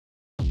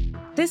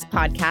This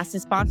podcast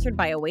is sponsored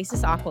by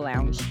Oasis Aqua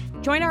Lounge.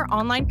 Join our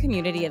online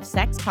community of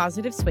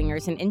sex-positive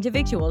swingers and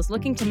individuals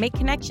looking to make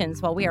connections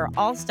while we are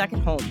all stuck at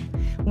home.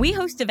 We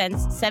host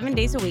events 7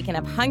 days a week and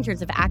have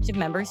hundreds of active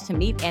members to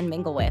meet and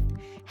mingle with.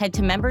 Head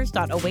to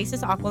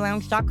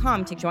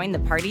members.oasisaqualounge.com to join the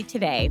party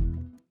today.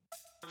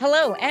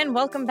 Hello, and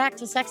welcome back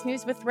to Sex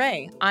News with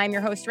Ray. I'm your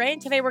host, Ray,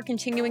 and today we're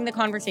continuing the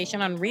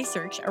conversation on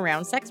research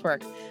around sex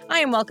work. I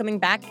am welcoming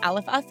back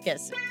Alex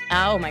Ufkes.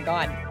 Oh my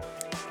God.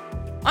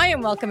 I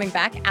am welcoming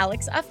back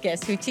Alex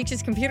Ufkes, who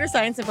teaches computer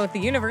science at both the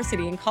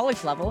university and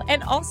college level,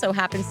 and also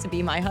happens to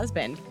be my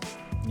husband.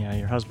 Yeah,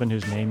 your husband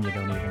whose name you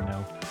don't even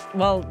know.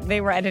 Well, they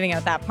were editing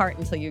out that part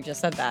until you just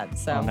said that,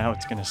 so. Well, now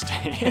it's going to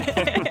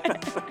stay.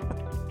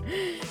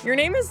 Your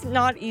name is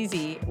not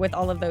easy with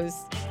all of those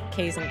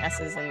K's and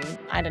S's, and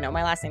I don't know,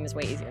 my last name is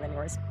way easier than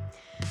yours.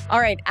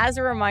 All right, as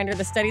a reminder,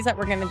 the studies that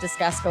we're going to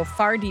discuss go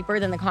far deeper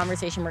than the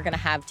conversation we're going to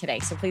have today,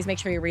 so please make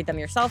sure you read them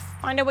yourself,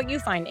 find out what you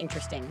find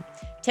interesting.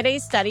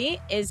 Today's study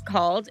is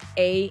called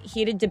A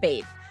Heated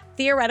Debate: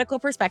 Theoretical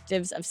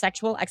Perspectives of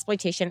Sexual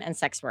Exploitation and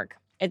Sex Work.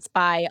 It's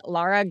by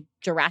Laura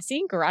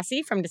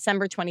Gerasi from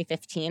December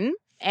 2015.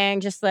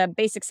 And just the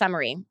basic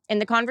summary. In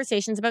the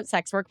conversations about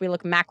sex work, we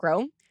look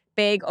macro,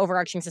 big,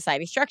 overarching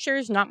society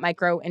structures, not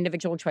micro,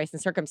 individual choice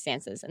and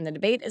circumstances. And the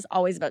debate is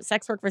always about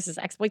sex work versus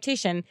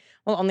exploitation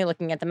while only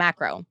looking at the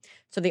macro.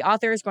 So the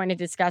author is going to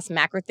discuss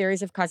macro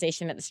theories of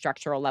causation at the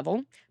structural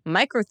level,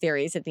 micro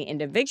theories at the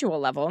individual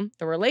level,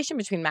 the relation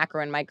between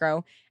macro and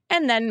micro,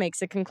 and then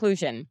makes a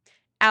conclusion.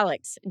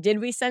 Alex, did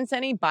we sense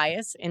any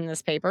bias in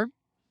this paper?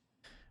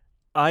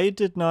 I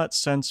did not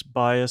sense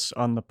bias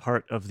on the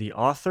part of the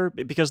author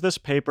because this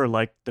paper,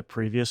 like the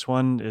previous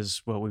one,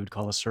 is what we would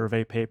call a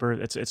survey paper.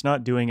 It's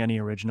not doing any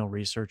original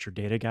research or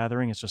data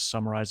gathering. It's just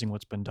summarizing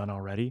what's been done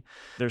already.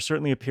 There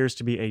certainly appears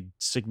to be a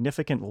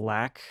significant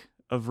lack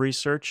of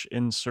research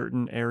in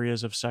certain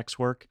areas of sex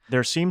work.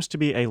 There seems to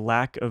be a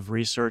lack of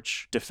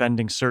research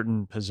defending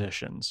certain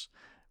positions,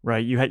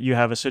 right? You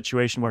have a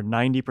situation where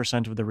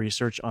 90% of the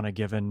research on a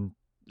given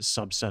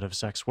subset of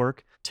sex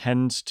work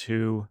tends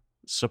to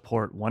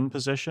support one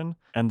position,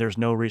 and there's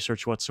no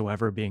research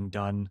whatsoever being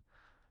done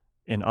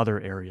in other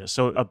areas.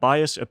 So a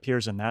bias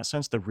appears in that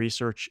sense. The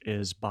research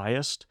is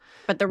biased.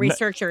 But the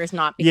researcher is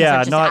not, because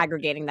they're just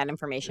aggregating that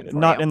information for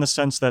Not you. in the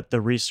sense that the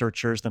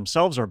researchers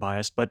themselves are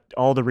biased, but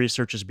all the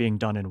research is being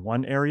done in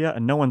one area,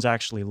 and no one's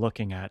actually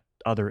looking at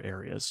other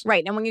areas.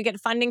 Right. And when you get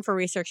funding for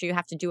research, you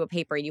have to do a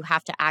paper. You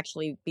have to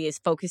actually be as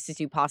focused as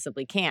you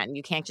possibly can.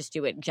 You can't just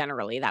do it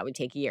generally. That would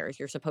take years.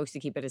 You're supposed to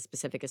keep it as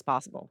specific as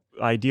possible.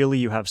 Ideally,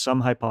 you have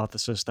some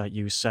hypothesis that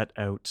you set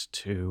out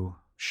to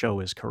show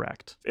is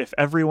correct. If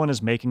everyone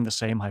is making the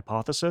same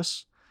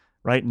hypothesis,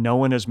 right, no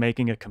one is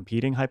making a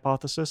competing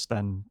hypothesis,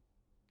 then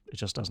it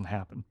just doesn't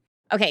happen.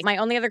 Okay, my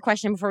only other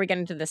question before we get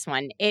into this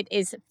one, it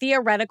is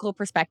theoretical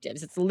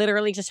perspectives. It's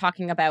literally just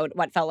talking about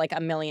what felt like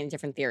a million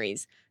different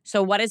theories.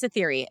 So what is a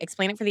theory?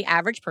 Explain it for the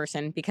average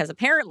person, because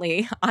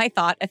apparently I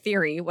thought a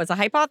theory was a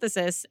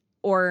hypothesis,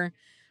 or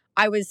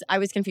I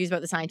was confused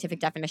about the scientific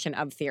definition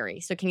of theory.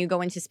 So can you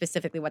go into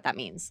specifically what that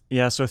means?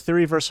 Yeah, so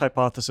theory versus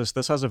hypothesis,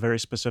 this has a very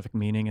specific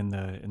meaning in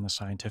the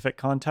scientific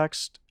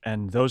context,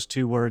 and those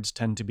two words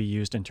tend to be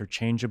used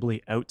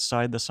interchangeably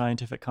outside the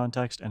scientific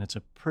context, and it's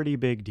a pretty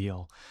big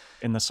deal.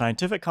 In the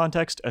scientific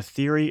context, a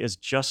theory is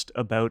just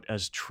about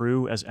as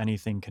true as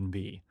anything can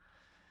be.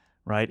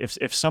 Right?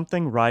 If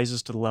something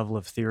rises to the level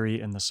of theory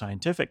in the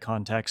scientific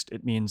context,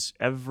 it means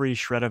every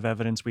shred of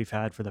evidence we've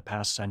had for the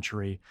past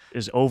century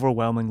is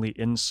overwhelmingly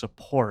in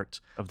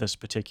support of this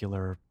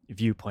particular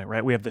viewpoint,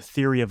 right? We have the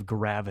theory of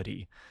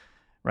gravity,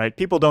 right?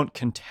 People don't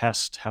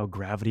contest how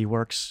gravity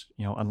works,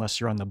 unless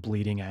you're on the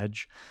bleeding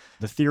edge.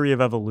 The theory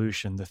of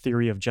evolution, the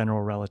theory of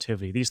general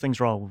relativity, these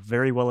things are all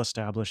very well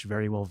established,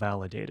 very well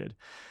validated.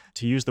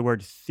 To use the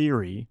word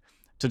theory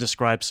to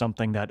describe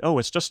something that,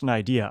 it's just an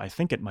idea, I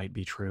think it might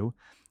be true,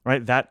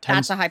 right?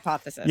 That's a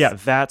hypothesis. Yeah,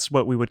 that's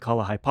what we would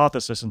call a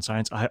hypothesis in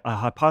science. A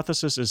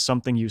hypothesis is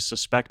something you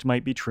suspect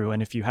might be true.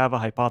 And if you have a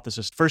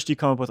hypothesis, first you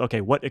come up with,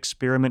 okay, what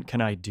experiment can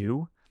I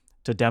do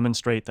to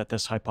demonstrate that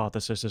this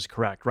hypothesis is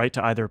correct, right?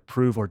 To either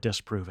prove or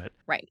disprove it.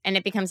 Right. And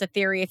it becomes a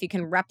theory if you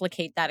can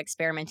replicate that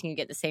experiment and you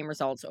get the same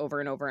results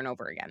over and over and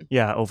over again.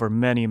 Yeah, over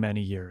many,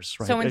 many years,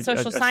 right? So in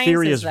social sciences, a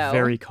theory is though,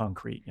 very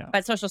concrete, yeah.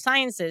 But social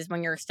sciences,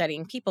 when you're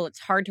studying people, it's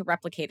hard to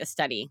replicate a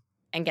study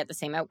and get the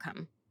same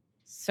outcome.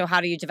 So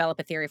how do you develop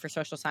a theory for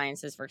social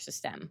sciences versus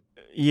STEM?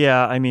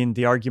 Yeah, I mean,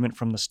 the argument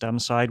from the STEM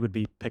side would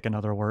be pick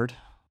another word.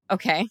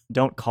 Okay.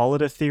 Don't call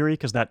it a theory,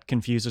 because that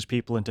confuses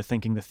people into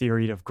thinking the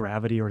theory of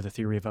gravity or the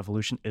theory of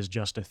evolution is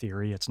just a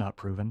theory. It's not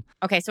proven.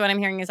 Okay, so what I'm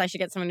hearing is I should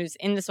get someone who's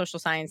in the social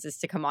sciences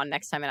to come on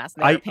next time and ask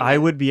their opinion. I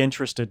would be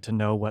interested to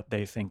know what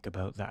they think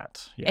about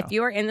that. Yeah. If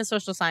you are in the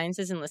social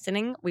sciences and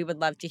listening, we would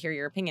love to hear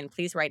your opinion.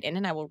 Please write in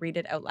and I will read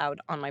it out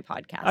loud on my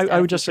podcast.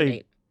 I would just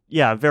say,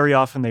 yeah, very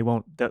often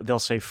they'll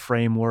say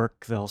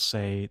framework, they'll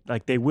say,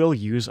 they will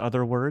use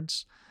other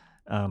words,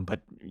 but,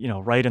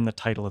 right in the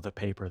title of the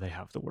paper, they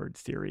have the word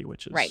theory,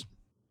 which is... Right.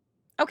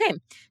 Okay,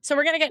 so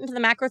we're going to get into the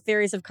macro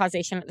theories of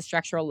causation at the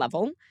structural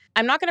level.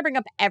 I'm not going to bring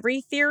up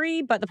every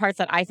theory, but the parts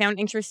that I found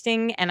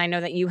interesting, and I know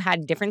that you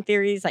had different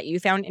theories that you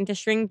found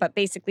interesting, but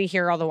basically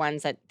here are all the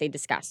ones that they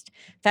discussed.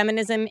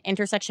 Feminism,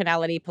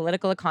 intersectionality,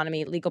 political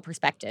economy, legal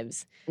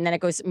perspectives. And then it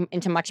goes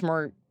into much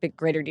more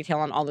greater detail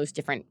on all those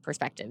different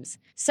perspectives.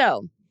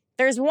 So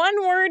there's one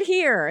word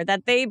here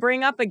that they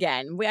bring up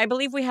again. I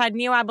believe we had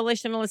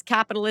neo-abolitionist,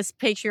 capitalist,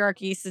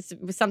 patriarchy,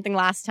 something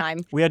last time.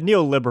 We had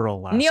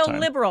neoliberal last time.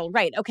 Neoliberal,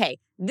 right. Okay.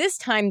 This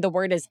time the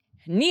word is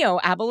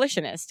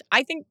neo-abolitionist.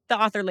 I think the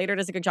author later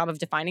does a good job of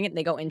defining it and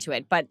they go into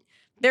it. But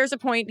there's a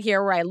point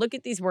here where I look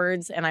at these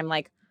words and I'm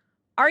like,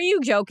 are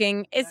you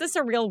joking? Is this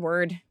a real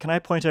word? Can I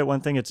point out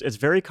one thing? It's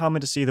very common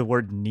to see the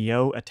word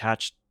neo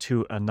attached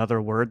to another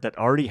word that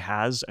already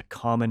has a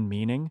common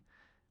meaning.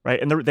 Right,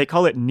 and they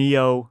call it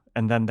neo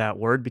and then that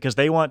word because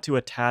they want to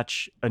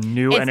attach a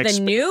new It's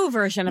the new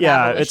version of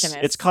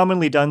abolitionist. It's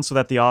commonly done so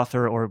that the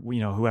author or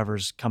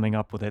whoever's coming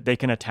up with it, they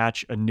can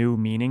attach a new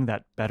meaning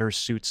that better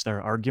suits their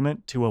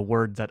argument to a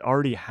word that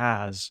already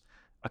has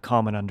a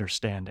common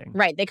understanding.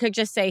 Right, they could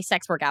just say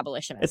sex work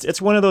abolitionist. It's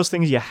one of those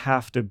things you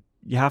have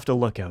to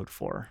look out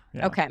for.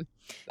 Yeah. Okay.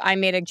 I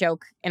made a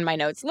joke in my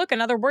notes. Look,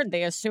 another word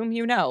they assume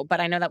you know. But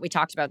I know that we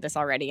talked about this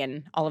already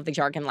in all of the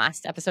jargon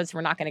last episode, so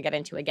we're not going to get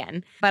into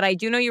again. But I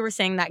do know you were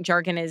saying that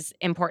jargon is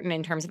important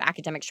in terms of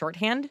academic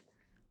shorthand.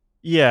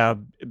 Yeah,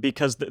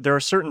 because there are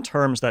certain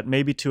terms that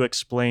maybe to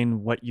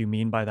explain what you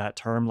mean by that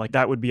term, like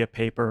that would be a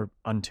paper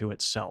unto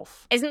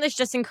itself. Isn't this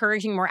just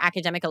encouraging more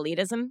academic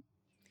elitism?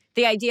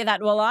 The idea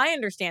that, well, I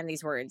understand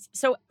these words,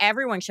 so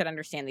everyone should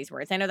understand these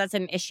words. I know that's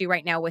an issue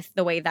right now with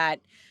the way that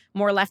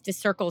more leftist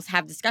circles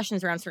have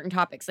discussions around certain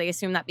topics. They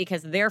assume that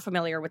because they're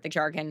familiar with the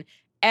jargon,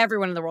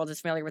 everyone in the world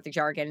is familiar with the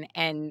jargon,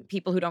 and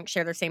people who don't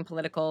share their same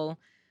political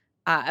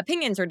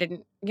opinions or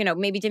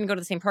maybe didn't go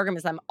to the same program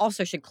as them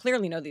also should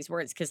clearly know these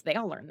words because they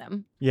all learn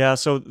them. Yeah,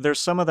 so there's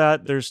some of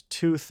that. There's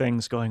two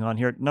things going on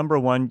here. Number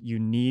one, you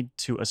need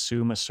to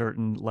assume a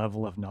certain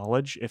level of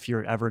knowledge if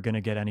you're ever going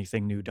to get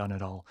anything new done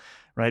at all,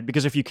 right?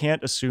 Because if you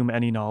can't assume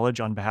any knowledge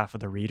on behalf of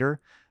the reader,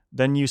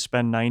 then you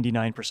spend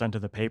 99%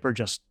 of the paper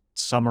just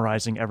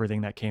summarizing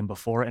everything that came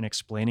before and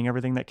explaining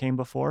everything that came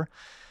before.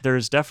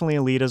 There's definitely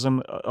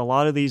elitism. A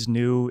lot of these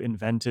new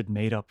invented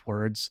made up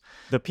words,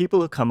 the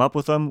people who come up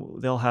with them,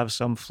 they'll have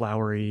some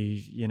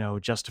flowery,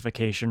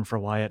 justification for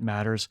why it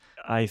matters.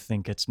 I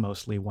think it's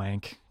mostly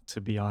wank,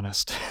 to be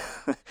honest.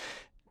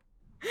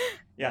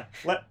 Yeah,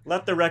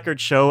 let the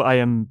record show I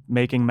am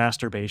making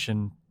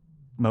masturbation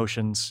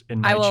motions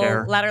in my chair.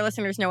 I will let our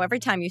listeners know every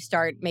time you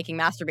start making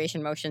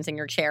masturbation motions in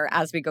your chair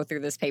as we go through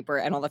this paper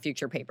and all the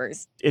future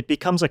papers. It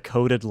becomes a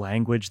coded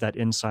language that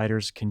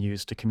insiders can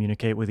use to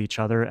communicate with each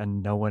other,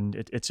 and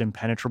it's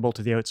impenetrable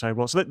to the outside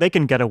world, so that they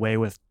can get away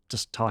with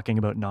just talking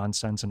about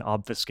nonsense and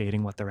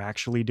obfuscating what they're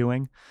actually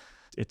doing.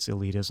 It's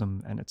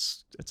elitism, and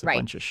it's a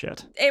bunch of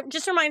shit. It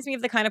just reminds me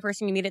of the kind of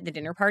person you meet at the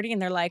dinner party,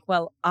 and they're like,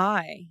 well,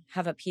 I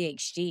have a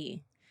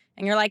PhD.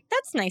 And you're like,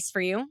 that's nice for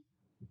you.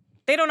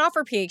 They don't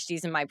offer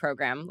PhDs in my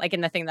program, like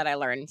in the thing that I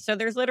learned. So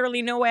there's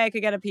literally no way I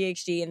could get a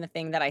PhD in the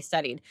thing that I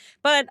studied.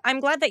 But I'm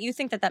glad that you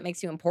think that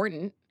makes you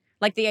important.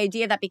 Like the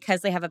idea that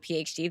because they have a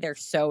PhD, they're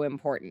so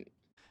important.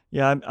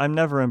 Yeah, I'm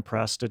never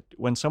impressed.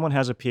 When someone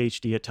has a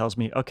PhD, it tells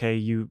me, okay,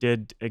 you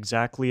did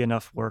exactly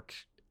enough work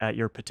at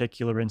your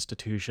particular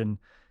institution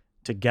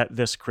to get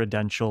this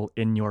credential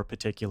in your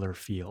particular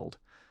field.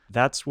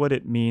 That's what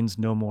it means,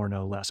 no more,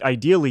 no less.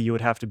 Ideally, you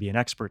would have to be an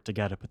expert to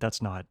get it, but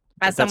that's not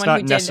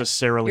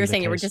necessarily You're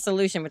saying you were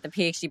disillusioned with the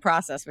PhD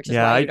process, which is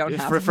why you don't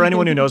have. For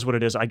anyone who knows what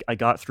it is, I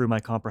got through my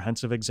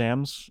comprehensive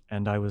exams,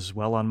 and I was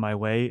well on my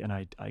way, and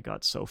I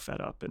got so fed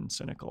up and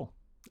cynical,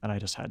 and I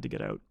just had to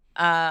get out.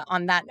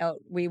 On that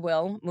note, we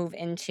will move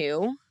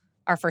into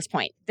our first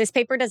point. This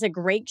paper does a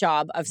great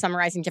job of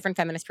summarizing different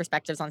feminist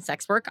perspectives on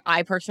sex work.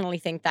 I personally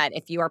think that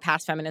if you are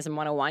past Feminism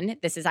 101,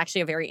 this is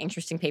actually a very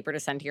interesting paper to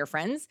send to your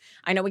friends.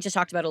 I know we just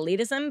talked about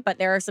elitism, but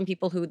there are some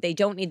people who they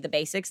don't need the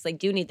basics. They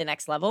do need the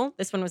next level.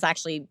 This one was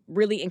actually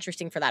really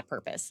interesting for that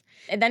purpose.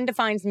 It then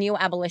defines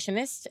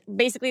neo-abolitionist.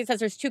 Basically, it says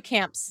there's two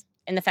camps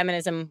in the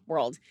feminism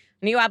world.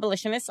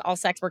 Neo-abolitionists, all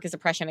sex work is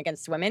oppression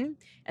against women.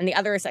 And the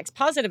other is sex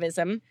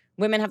positivism.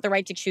 Women have the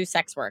right to choose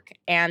sex work.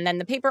 And then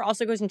the paper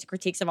also goes into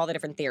critiques of all the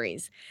different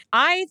theories.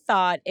 I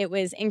thought it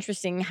was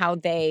interesting how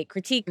they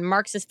critique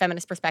Marxist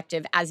feminist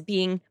perspective as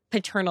being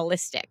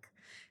paternalistic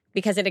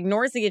because it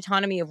ignores the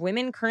autonomy of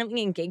women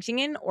currently engaging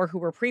in or who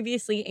were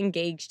previously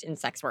engaged in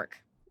sex work.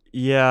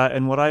 Yeah,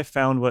 and what I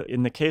found,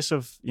 in the case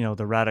of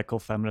the radical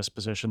feminist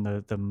position,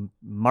 the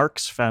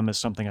Marx fem is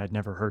something I'd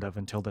never heard of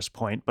until this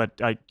point, but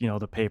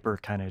the paper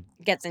kind of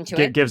gets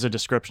into it, gives a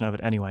description of it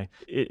anyway.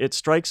 It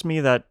strikes me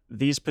that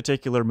these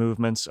particular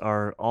movements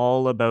are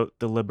all about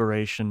the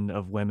liberation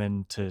of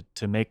women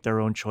to make their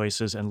own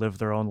choices and live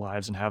their own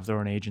lives and have their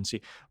own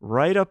agency,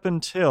 right up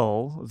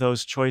until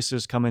those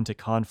choices come into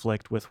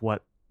conflict with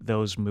what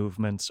those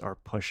movements are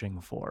pushing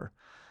for.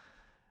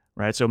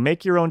 Right? So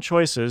make your own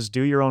choices,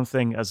 do your own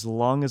thing as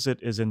long as it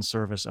is in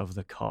service of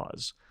the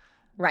cause.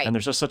 Right. And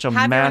there's just such a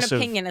Have massive... your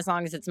own opinion as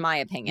long as it's my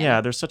opinion.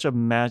 Yeah, there's such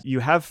a you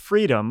have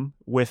freedom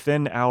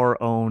within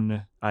our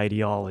own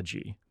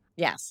ideology.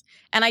 Yes.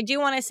 And I do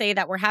want to say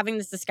that we're having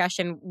this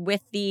discussion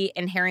with the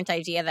inherent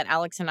idea that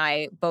Alex and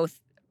I both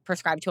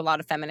prescribe to a lot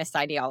of feminist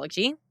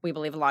ideology. We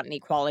believe a lot in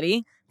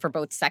equality for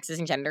both sexes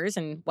and genders.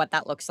 And what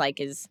that looks like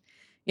is,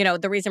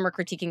 the reason we're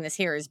critiquing this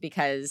here is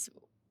because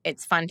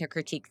it's fun to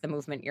critique the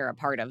movement you're a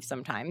part of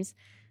sometimes.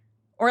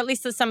 Or at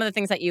least some of the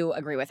things that you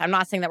agree with. I'm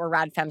not saying that we're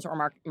rad femmes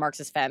or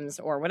Marxist femmes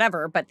or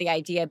whatever, but the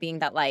idea being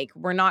that,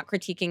 we're not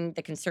critiquing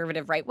the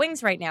conservative right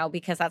wings right now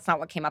because that's not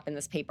what came up in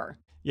this paper.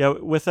 Yeah,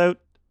 without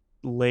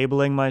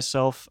labeling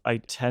myself, I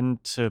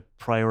tend to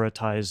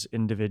prioritize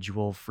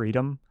individual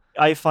freedom.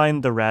 I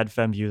find the rad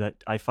femme view that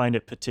I find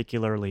it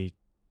particularly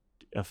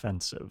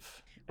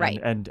offensive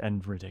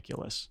and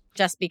ridiculous.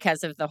 Just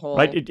because of the whole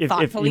right?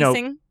 thought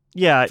policing?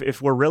 Yeah,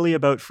 if we're really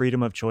about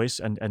freedom of choice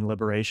and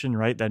liberation,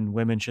 right, then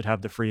women should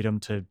have the freedom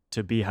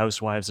to be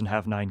housewives and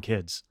have 9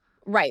 kids.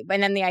 Right.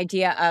 And then the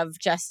idea of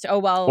just,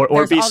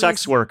 or be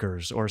sex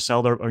workers or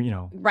sell their,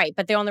 Right.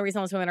 But the only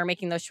reason those women are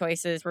making those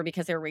choices were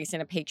because they were raised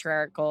in a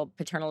patriarchal,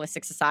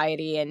 paternalistic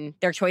society and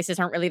their choices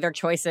aren't really their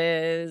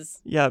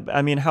choices. Yeah.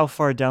 I mean, how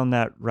far down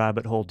that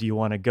rabbit hole do you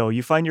want to go?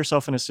 You find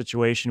yourself in a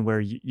situation where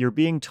you're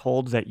being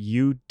told that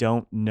you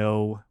don't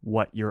know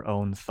what your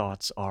own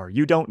thoughts are.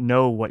 You don't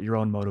know what your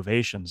own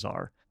motivations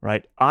are.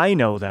 Right? I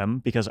know them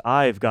because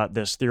I've got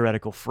this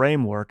theoretical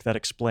framework that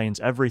explains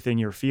everything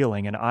you're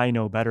feeling, and I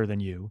know better than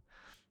you.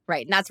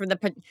 Right. And that's where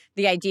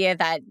the idea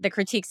that the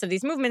critiques of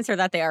these movements are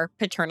that they are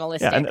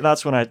paternalistic. Yeah, and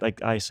that's when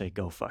I say,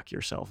 go fuck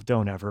yourself.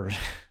 Don't ever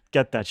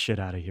get that shit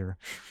out of here.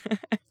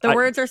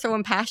 Words are so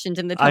impassioned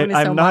and the tone is so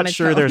monotone. I'm not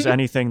sure there's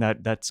anything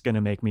that's going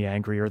to make me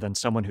angrier than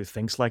someone who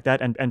thinks like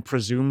that and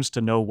presumes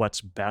to know what's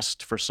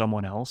best for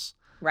someone else.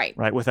 Right.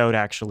 Right. Without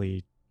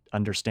actually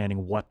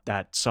understanding what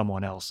that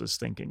someone else is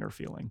thinking or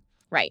feeling.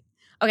 Right.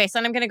 Okay, so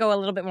I'm going to go a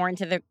little bit more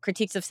into the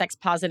critiques of sex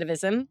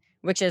positivism,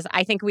 which is,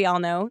 I think we all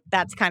know,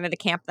 that's kind of the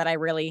camp that I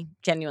really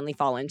genuinely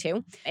fall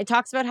into. It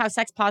talks about how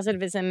sex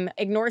positivism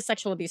ignores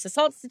sexual abuse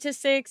assault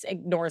statistics,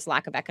 ignores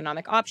lack of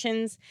economic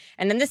options.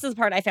 And then this is the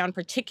part I found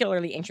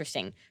particularly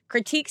interesting.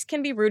 Critiques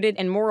can be rooted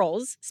in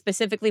morals,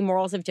 specifically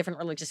morals of different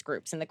religious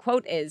groups. And the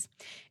quote is,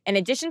 in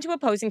addition to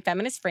opposing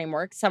feminist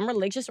framework, some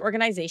religious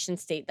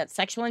organizations state that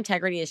sexual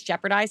integrity is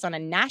jeopardized on a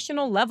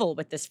national level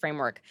with this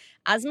framework,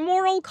 as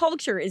moral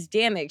culture is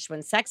damaged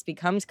when sex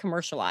becomes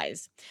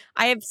commercialized.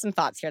 I have some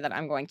thoughts here that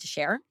I'm going to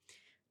share.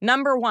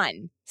 Number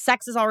 1,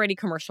 sex is already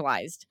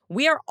commercialized.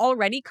 We are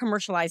already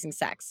commercializing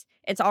sex.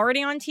 It's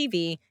already on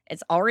TV.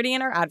 It's already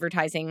in our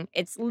advertising.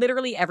 It's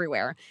literally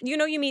everywhere. You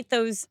meet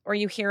those or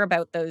you hear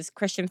about those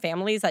Christian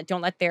families that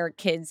don't let their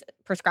kids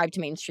prescribe to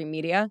mainstream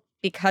media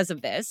because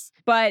of this.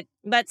 But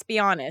let's be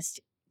honest,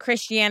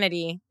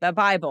 Christianity, the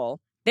Bible,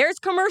 there's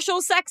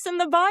commercial sex in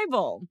the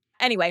Bible.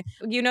 Anyway,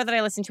 you know that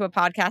I listen to a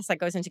podcast that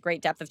goes into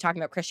great depth of talking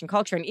about Christian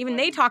culture. And even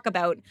they talk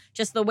about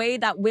just the way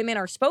that women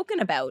are spoken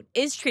about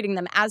is treating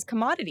them as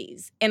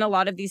commodities in a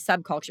lot of these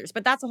subcultures.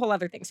 But that's a whole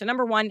other thing. So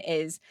number 1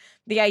 is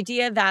the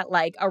idea that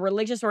a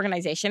religious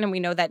organization, and we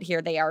know that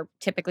here they are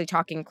typically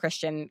talking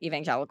Christian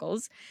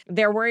evangelicals,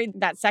 they're worried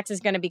that sex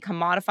is going to be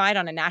commodified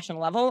on a national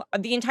level.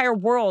 The entire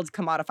world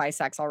commodifies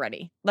sex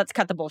already. Let's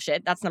cut the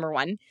bullshit. That's number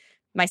 1.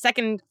 My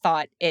second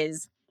thought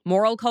is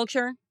moral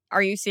culture.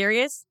 Are you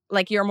serious?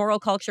 Your moral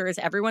culture is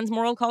everyone's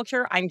moral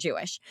culture? I'm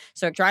Jewish.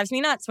 So it drives me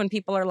nuts when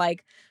people are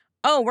like,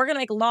 oh, we're going to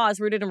make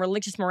laws rooted in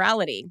religious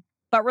morality.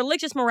 But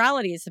religious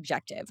morality is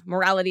subjective.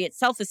 Morality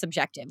itself is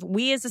subjective.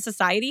 We as a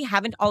society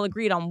haven't all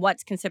agreed on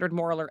what's considered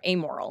moral or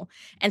amoral.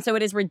 And so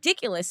it is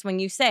ridiculous when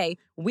you say,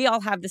 we all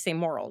have the same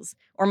morals,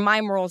 or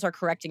my morals are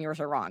correct and yours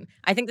are wrong.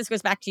 I think this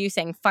goes back to you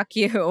saying, fuck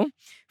you,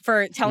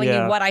 for telling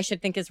me what I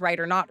should think is right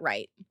or not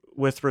right.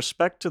 With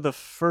respect to the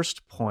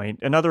first point,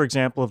 another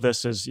example of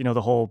this is,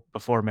 the whole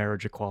before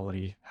marriage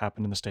equality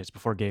happened in the States,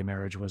 before gay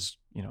marriage was,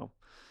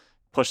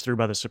 pushed through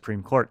by the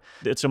Supreme Court.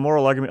 It's a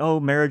moral argument. Oh,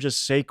 marriage is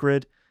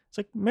sacred. It's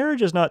like,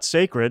 marriage is not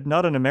sacred,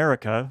 not in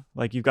America.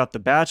 You've got the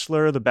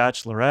bachelor, the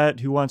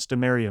bachelorette, who wants to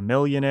marry a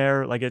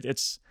millionaire.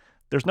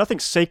 There's nothing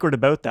sacred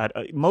about that.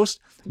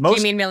 Most. Do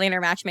you mean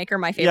Millionaire Matchmaker,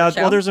 my favorite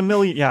show? Well, there's a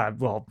million. Yeah,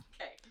 well.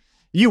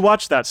 You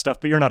watch that stuff,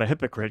 but you're not a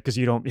hypocrite because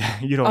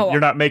you're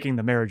not making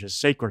the marriages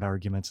sacred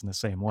arguments in the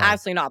same way.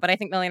 Absolutely not. But I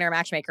think Millionaire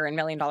Matchmaker and $1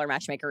 Million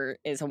Matchmaker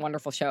is a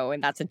wonderful show,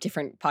 and that's a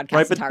different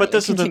podcast. Right, but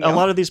this is a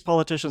lot of these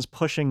politicians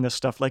pushing this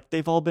stuff.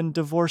 They've all been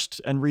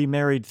divorced and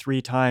remarried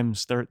 3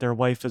 times. Their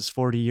wife is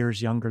 40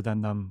 years younger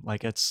than them.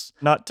 It's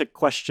not to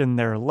question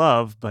their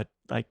love, but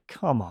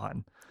come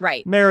on.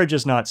 Right. Marriage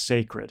is not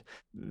sacred.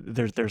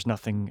 There's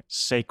nothing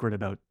sacred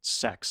about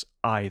sex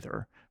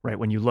either. Right,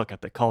 when you look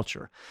at the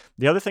culture.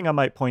 The other thing I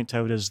might point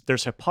out is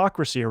there's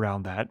hypocrisy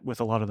around that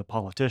with a lot of the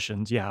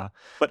politicians, yeah.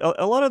 But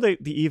a lot of the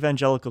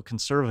evangelical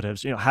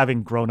conservatives,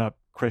 having grown up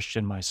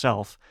Christian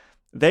myself,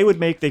 They would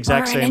make the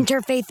exact Or same. an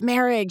interfaith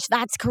marriage.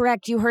 That's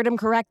correct. You heard him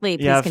correctly.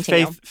 Please Yeah,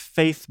 continue.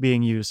 faith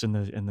being used in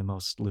the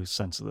most loose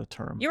sense of the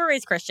term. You were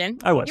raised Christian.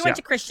 I was. You went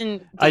to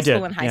Christian I day did.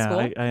 school and high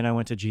school. And I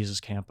went to Jesus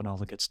camp and all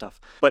the good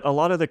stuff. But a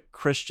lot of the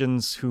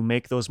Christians who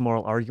make those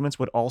moral arguments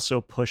would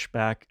also push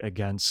back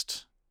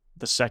against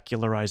the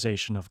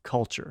secularization of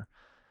culture.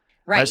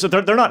 Right. So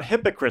they're not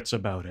hypocrites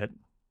about it.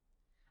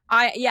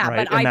 But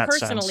I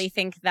personally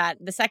think that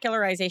the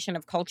secularization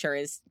of culture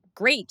is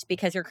great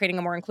because you're creating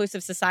a more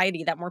inclusive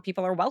society that more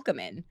people are welcome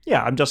in.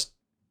 Yeah, I'm just...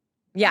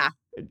 Yeah,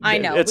 I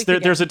know.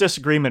 There's a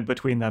disagreement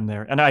between them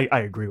there, and I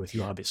agree with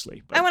you,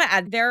 obviously. But... I want to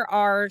add, there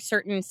are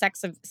certain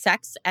sects,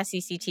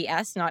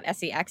 S-E-C-T-S, not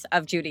S-E-X,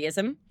 of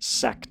Judaism.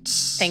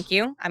 Sects. Thank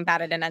you. I'm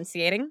bad at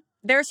enunciating.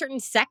 There are certain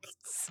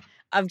sects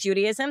of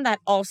Judaism that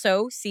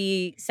also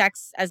see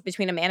sex as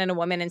between a man and a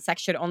woman, and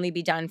sex should only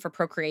be done for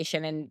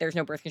procreation and there's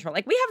no birth control.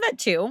 Like, we have that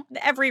too.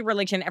 Every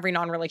religion, every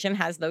non-religion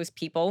has those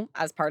people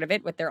as part of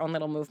it with their own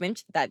little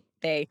movement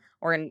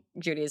or in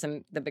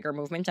Judaism, the bigger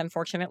movement,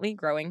 unfortunately,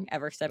 growing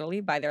ever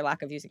steadily by their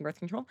lack of using birth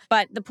control.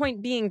 But the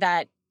point being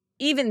that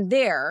even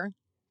there,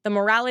 the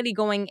morality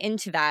going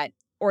into that,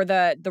 or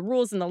the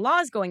rules and the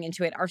laws going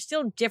into it, are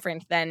still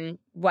different than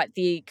what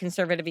the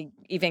conservative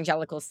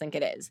evangelicals think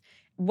it is.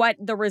 What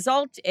the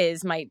result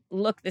is might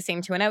look the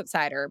same to an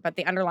outsider, but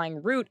the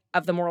underlying root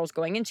of the morals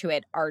going into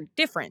it are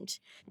different.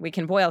 We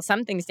can boil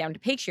some things down to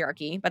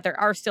patriarchy, but there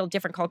are still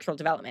different cultural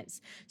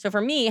developments. So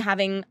for me,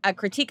 having a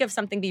critique of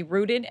something be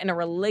rooted in a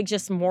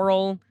religious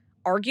moral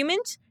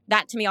argument,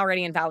 that to me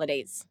already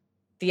invalidates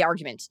the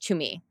argument to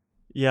me.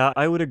 Yeah,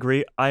 I would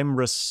agree. I'm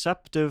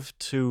receptive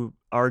to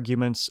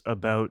arguments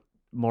about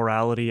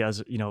morality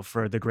as,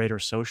 for the greater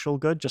social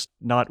good, just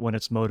not when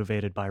it's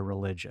motivated by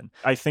religion.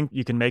 I think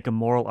you can make a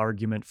moral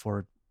argument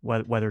for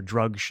whether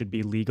drugs should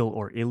be legal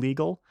or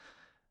illegal,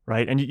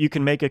 right? And you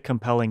can make a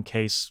compelling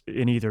case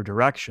in either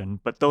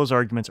direction, but those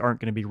arguments aren't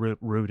going to be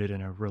rooted in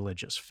a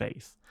religious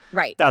faith.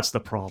 Right. That's the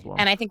problem.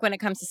 And I think when it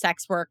comes to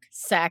sex work,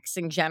 sex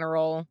in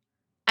general,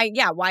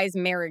 why is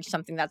marriage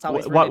something that's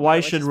always rooted in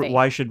religious faith?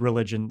 Why should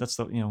religion,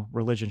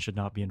 religion should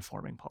not be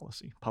informing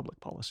public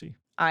policy.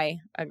 I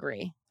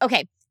agree.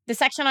 Okay. The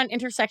section on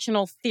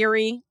intersectional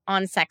theory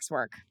on sex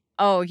work.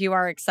 Oh, you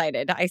are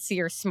excited. I see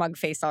your smug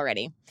face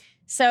already.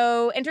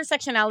 So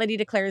intersectionality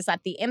declares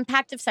that the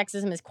impact of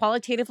sexism is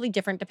qualitatively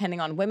different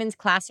depending on women's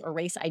class or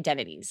race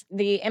identities.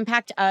 The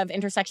impact of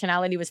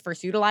intersectionality was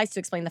first utilized to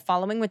explain the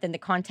following within the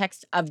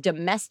context of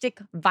domestic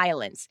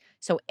violence.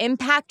 So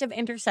impact of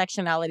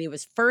intersectionality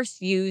was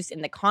first used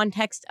in the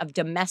context of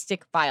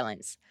domestic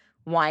violence.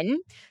 1,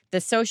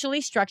 the socially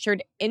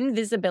structured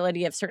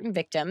invisibility of certain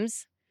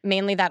victims,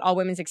 mainly that all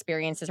women's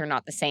experiences are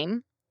not the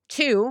same.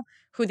 2,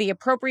 who the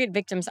appropriate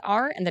victims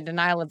are and the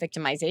denial of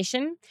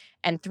victimization.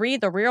 And 3,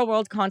 the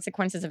real-world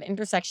consequences of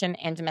intersection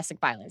and domestic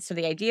violence. So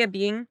the idea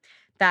being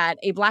that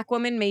a Black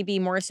woman may be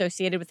more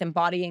associated with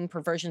embodying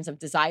perversions of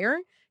desire,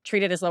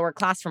 treated as lower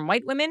class from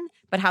white women,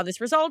 but how this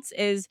results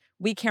is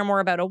we care more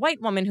about a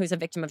white woman who's a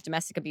victim of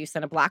domestic abuse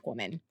than a Black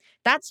woman.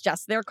 That's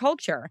just their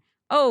culture.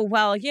 Oh,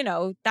 well,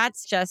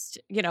 that's just,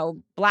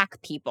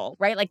 Black people,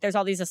 right? Like, there's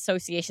all these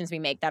associations we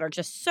make that are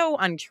just so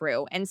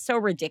untrue and so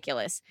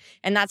ridiculous.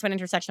 And that's when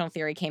intersectional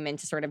theory came in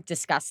to sort of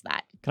discuss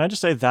that. Can I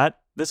just say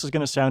that this is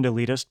going to sound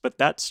elitist, but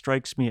that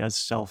strikes me as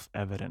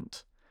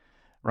self-evident,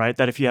 right?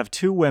 That if you have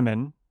two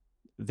women,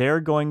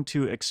 they're going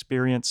to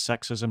experience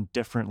sexism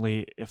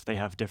differently if they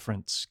have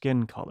different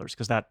skin colors,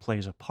 because that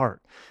plays a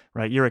part,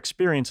 right? Your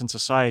experience in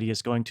society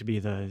is going to be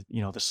the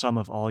sum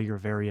of all your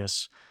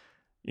various,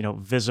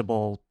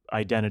 visible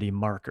identity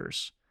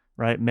markers,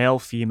 right? Male,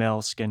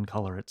 female, skin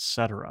color,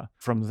 etc.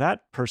 From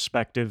that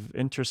perspective,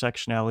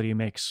 intersectionality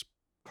makes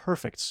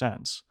perfect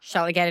sense.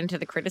 Shall I get into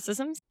the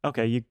criticisms?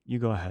 Okay, you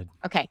go ahead.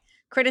 Okay,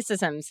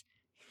 criticisms.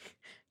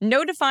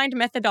 No defined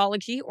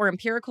methodology or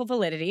empirical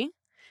validity.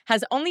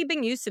 Has only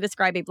been used to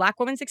describe a Black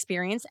woman's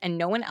experience and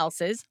no one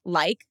else's,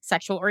 like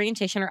sexual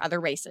orientation or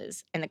other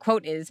races. And the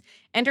quote is,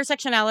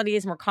 intersectionality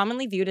is more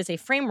commonly viewed as a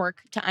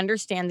framework to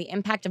understand the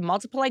impact of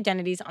multiple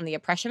identities on the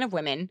oppression of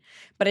women,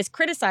 but is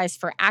criticized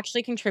for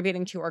actually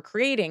contributing to or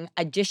creating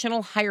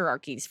additional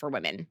hierarchies for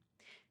women.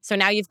 So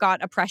now you've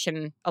got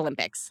oppression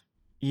Olympics.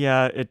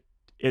 Yeah,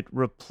 it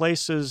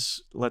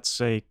replaces, let's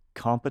say,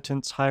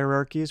 competence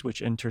hierarchies,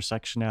 which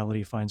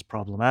intersectionality finds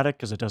problematic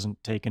because it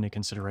doesn't take into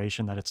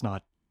consideration that it's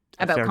not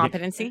about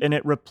competency. And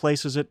it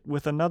replaces it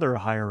with another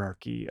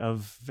hierarchy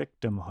of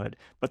victimhood.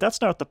 But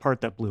that's not the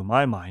part that blew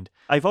my mind.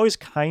 I've always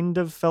kind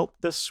of felt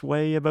this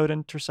way about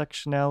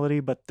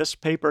intersectionality, but this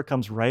paper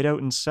comes right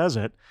out and says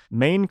it.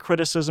 Main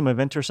criticism of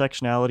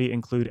intersectionality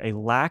include a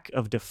lack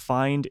of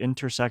defined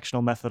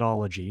intersectional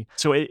methodology.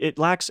 So it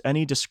lacks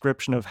any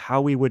description of how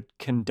we would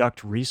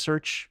conduct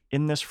research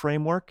in this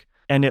framework,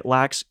 and it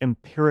lacks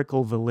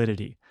empirical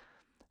validity.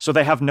 So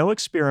they have no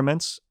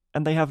experiments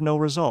and they have no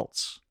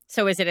results.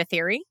 So is it a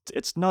theory?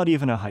 It's not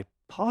even a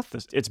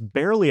hypothesis. It's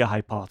barely a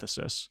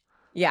hypothesis.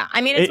 Yeah.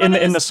 I mean, it's one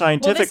of In those, the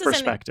scientific this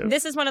perspective.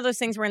 This is one of those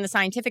things where in the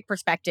scientific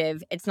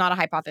perspective, it's not a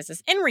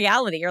hypothesis. In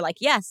reality, you're like,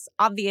 yes,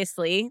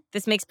 obviously,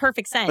 this makes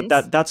perfect sense.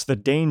 But that's the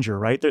danger,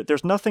 right?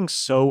 There's nothing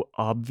so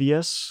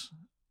obvious,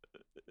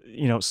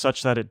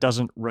 such that it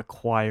doesn't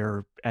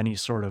require any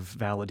sort of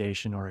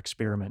validation or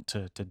experiment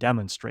to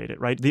demonstrate it,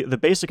 right? The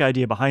basic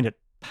idea behind it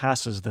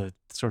passes the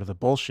sort of the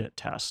bullshit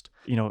test.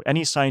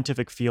 Any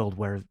scientific field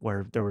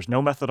where there was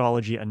no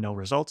methodology and no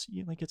results,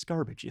 it's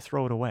garbage. You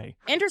throw it away.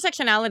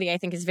 Intersectionality, I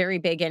think, is very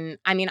big. And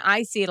I mean,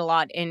 I see it a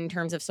lot in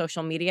terms of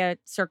social media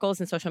circles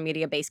and social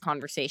media based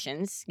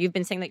conversations. You've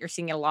been saying that you're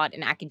seeing it a lot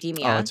in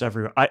academia. Oh, it's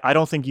everywhere. I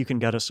don't think you can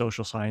get a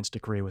social science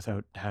degree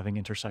without having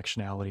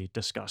intersectionality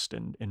discussed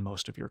in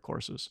most of your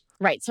courses.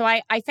 Right. So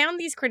I found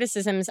these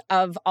criticisms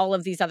of all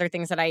of these other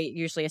things that I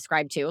usually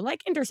ascribe to,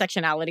 like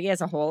intersectionality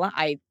as a whole.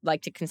 I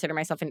like to consider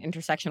myself an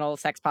intersectional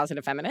sex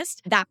positive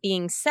feminist. That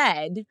being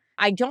said,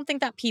 I don't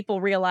think that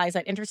people realize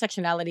that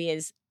intersectionality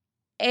is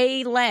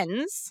a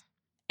lens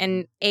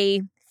and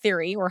a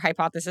theory or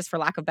hypothesis, for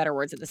lack of better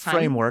words at this time.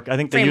 Framework. I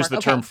think they use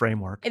the term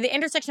framework. The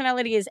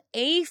intersectionality is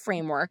a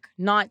framework,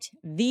 not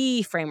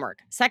the framework.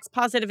 Sex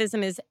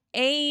positivism is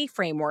a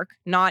framework,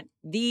 not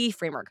the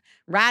framework.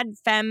 Rad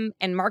fem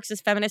and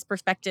Marxist feminist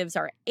perspectives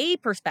are a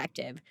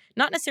perspective,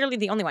 not necessarily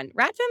the only one.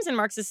 Rad fems and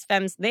Marxist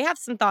fems, they have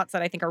some thoughts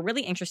that I think are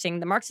really interesting.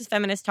 The Marxist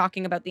feminists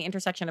talking about the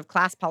intersection of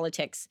class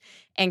politics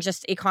and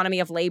just economy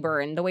of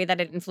labor and the way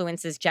that it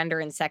influences gender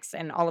and sex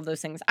and all of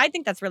those things. I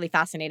think that's really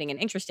fascinating and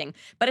interesting,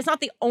 but it's not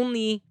the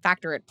only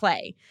factor at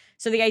play.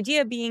 So the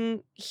idea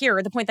being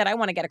here, the point that I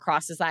want to get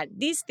across is that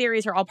these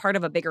theories are all part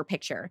of a bigger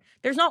picture.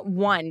 There's not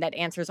one that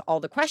answers all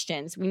the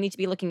questions. We need to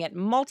be looking at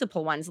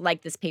multiple ones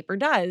like this paper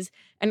does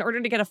in order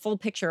to get a full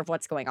picture of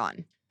what's going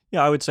on.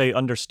 Yeah, I would say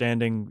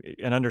understanding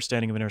of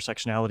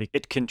intersectionality,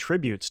 it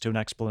contributes to an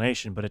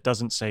explanation, but it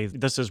doesn't say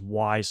this is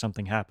why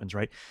something happens,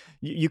 right?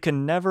 You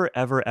can never,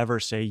 ever, ever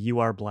say you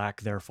are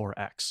black, therefore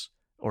X,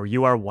 or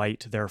you are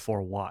white,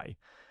 therefore Y.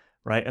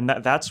 Right. And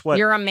that's what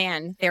you're a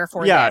man,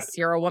 therefore this,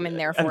 you're a woman,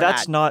 therefore and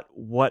that's not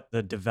what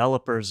the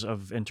developers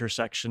of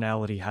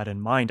intersectionality had in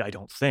mind, I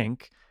don't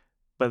think.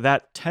 But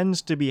that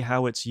tends to be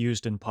how it's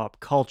used in pop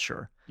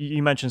culture.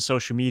 You mentioned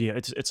social media.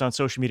 It's on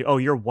social media. Oh,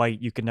 you're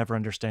white, you can never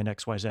understand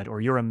XYZ,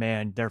 or you're a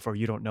man, therefore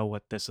you don't know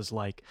what this is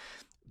like.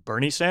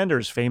 Bernie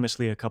Sanders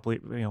famously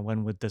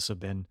when would this have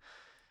been?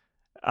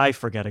 I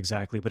forget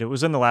exactly, but it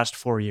was in the last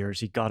 4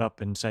 years. He got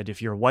up and said,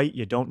 if you're white,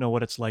 you don't know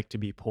what it's like to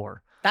be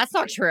poor. That's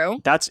not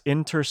true. That's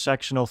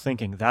intersectional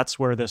thinking. That's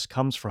where this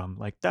comes from.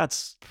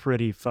 That's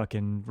pretty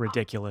fucking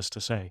ridiculous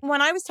to say.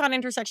 When I was taught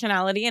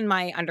intersectionality in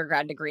my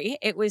undergrad degree,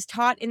 it was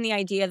taught in the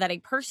idea that a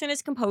person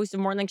is composed of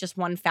more than just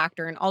one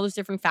factor, and all those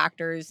different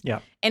factors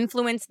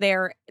influence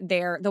the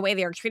way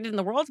they are treated in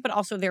the world, but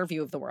also their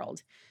view of the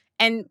world.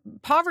 And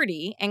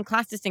poverty and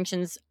class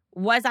distinctions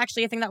was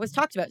actually a thing that was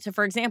talked about. So,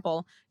 for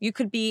example, you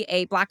could be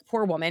a black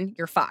poor woman,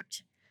 you're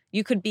fucked.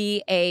 You could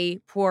be a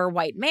poor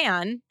white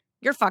man,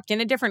 you're fucked in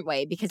a different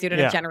way because you don't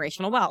have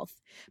generational wealth.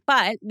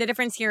 But the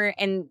difference here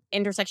in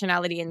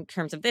intersectionality in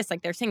terms of this,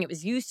 like they're saying, it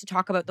was used to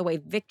talk about the way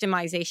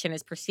victimization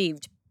is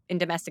perceived in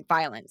domestic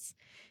violence.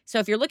 So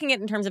if you're looking at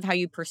it in terms of how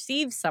you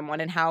perceive someone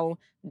and how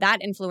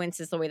that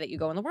influences the way that you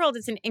go in the world,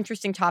 it's an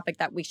interesting topic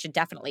that we should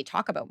definitely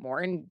talk about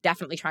more and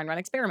definitely try and run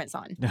experiments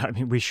on. I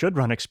mean, we should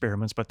run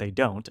experiments, but they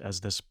don't,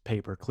 as this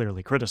paper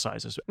clearly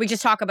criticizes. We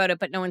just talk about it,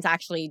 but no one's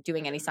actually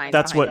doing any science.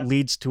 That's what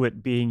leads to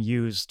it being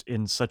used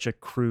in such a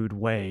crude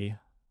way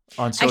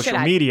on social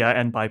media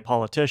and by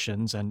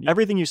politicians. And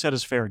everything you said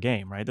is fair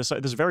game, right? This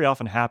very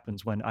often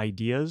happens when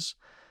ideas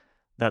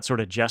that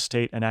sort of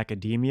gestate in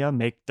academia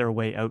make their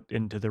way out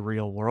into the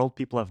real world.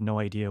 People have no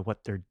idea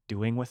what they're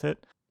doing with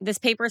it. This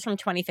paper is from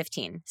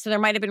 2015. So there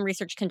might have been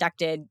research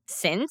conducted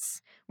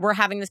since. We're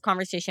having this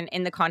conversation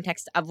in the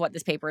context of what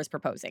this paper is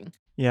proposing.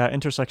 Yeah,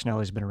 intersectionality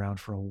has been around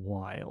for a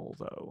while,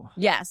 though.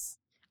 Yes.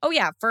 Oh,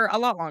 yeah, for a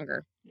lot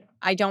longer. Yeah.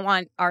 I don't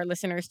want our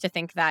listeners to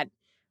think that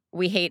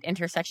we hate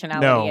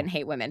intersectionality and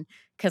hate women,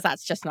 because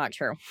that's just not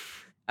true.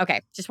 Okay,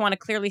 just want to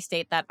clearly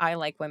state that I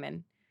like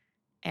women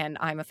and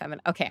I'm a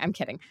feminist. Okay, I'm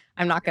kidding.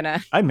 I'm not going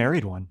to. I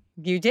married one.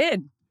 You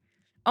did?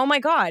 Oh my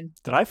God.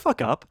 Did I fuck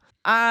up?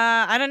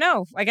 I don't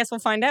know. I guess we'll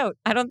find out.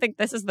 I don't think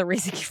this is the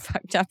reason you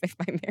fucked up if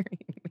I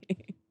married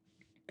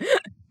me.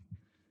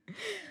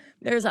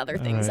 There's other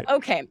things. Right.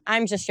 Okay,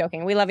 I'm just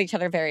joking. We love each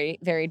other very,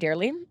 very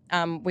dearly.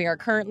 We are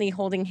currently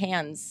holding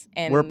hands,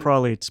 and we're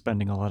probably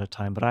spending a lot of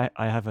time. But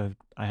I have an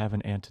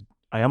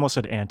I almost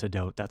said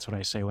antidote. That's what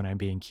I say when I'm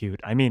being cute.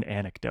 I mean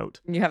anecdote.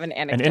 You have an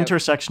anecdote. An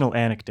intersectional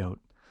anecdote.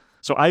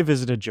 So I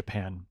visited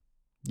Japan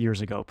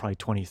years ago, probably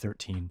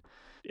 2013.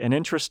 An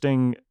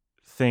interesting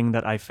thing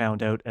that I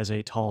found out as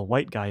a tall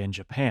white guy in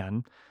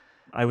Japan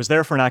I was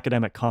there for an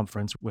academic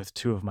conference with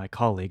two of my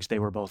colleagues. They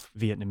were both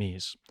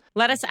Vietnamese.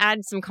 Let us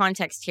add some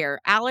context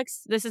here.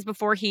 Alex, this is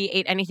before he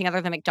ate anything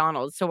other than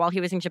McDonald's. So while he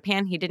was in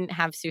Japan, he didn't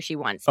have sushi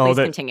once. Please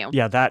continue.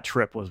 Yeah, that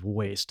trip was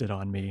wasted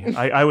on me.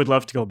 I would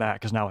love to go back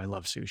because now I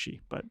love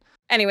sushi. But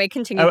anyway,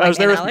 continue. I was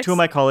there with Alex. two of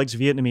my colleagues,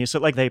 Vietnamese, so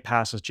like they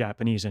pass as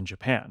Japanese in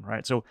Japan,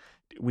 right? So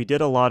we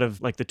did a lot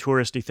of like the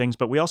touristy things,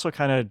 but we also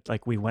kind of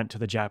like we went to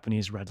the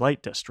Japanese red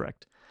light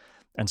district.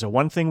 And so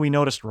one thing we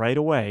noticed right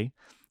away,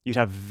 you'd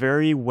have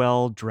very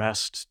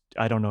well-dressed,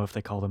 I don't know if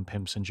they call them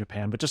pimps in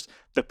Japan, but just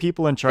the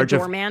people in charge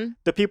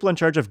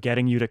of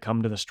getting you to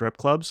come to the strip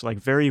clubs, like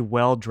very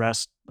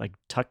well-dressed, like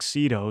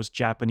tuxedos,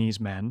 Japanese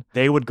men.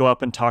 They would go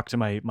up and talk to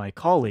my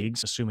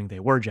colleagues, assuming they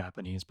were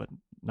Japanese, but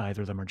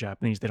neither of them are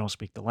Japanese. They don't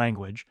speak the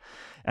language.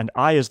 And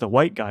I, as the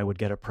white guy, would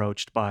get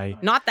approached by...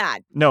 Not that.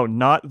 No,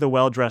 not the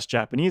well-dressed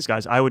Japanese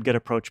guys. I would get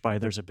approached by,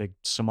 there's a big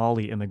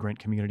Somali immigrant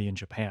community in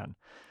Japan.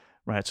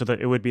 Right. So that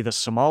it would be the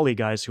Somali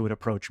guys who would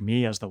approach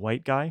me as the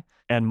white guy,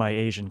 and my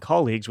Asian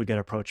colleagues would get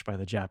approached by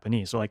the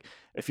Japanese. So like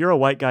if you're a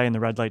white guy in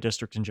the red light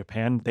district in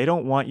Japan, they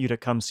don't want you to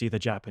come see the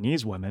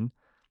Japanese women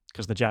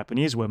because the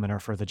Japanese women are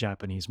for the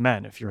Japanese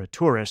men. If you're a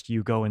tourist,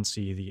 you go and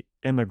see the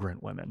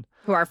immigrant women.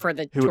 Who are for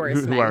the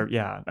tourist men. Who are,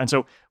 yeah. And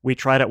so we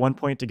tried at one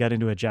point to get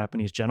into a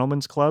Japanese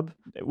gentleman's club,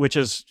 which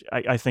is,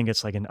 I think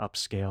it's like an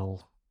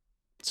upscale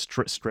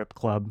strip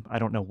club. I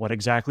don't know what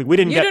exactly. We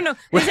didn't You didn't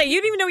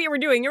even know what you were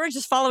doing. You were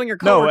just following your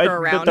coworker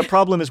around. The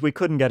problem is we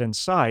couldn't get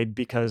inside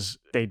because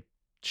they'd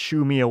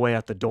shoo me away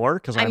at the door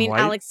because I'm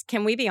white. Alex,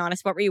 can we be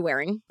honest? What were you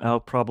wearing?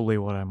 Oh, probably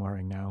what I'm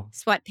wearing now.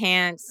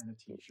 Sweatpants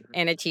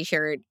and a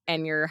t-shirt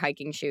and your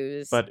hiking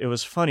shoes. But it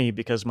was funny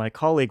because my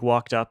colleague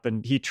walked up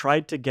and he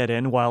tried to get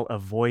in while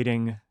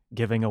avoiding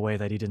giving away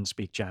that he didn't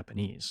speak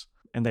Japanese.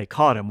 And they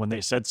caught him when they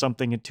said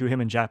something to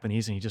him in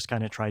Japanese, and he just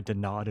kind of tried to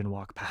nod and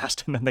walk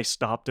past, and then they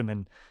stopped him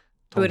and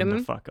told him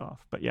to fuck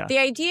off. But yeah. The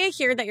idea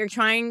here that you're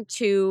trying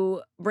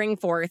to bring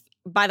forth,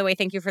 by the way,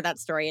 thank you for that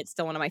story. It's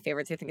still one of my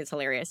favorites. I think it's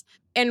hilarious.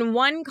 In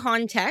one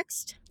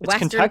context, it's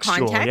Western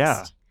context,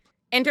 yeah.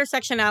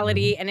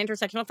 Intersectionality and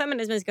intersectional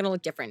feminism is going to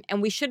look different.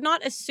 And we should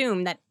not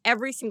assume that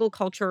every single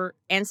culture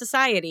and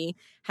society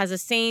has the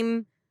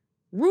same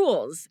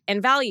rules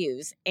and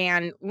values.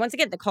 And once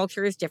again, the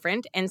culture is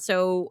different. And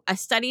so a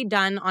study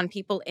done on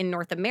people in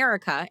North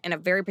America in a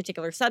very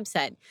particular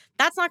subset,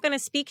 that's not going to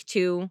speak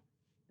to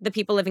the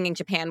people living in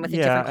Japan with a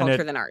different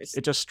culture than ours.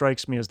 It just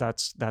strikes me as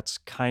that's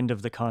kind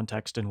of the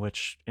context in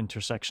which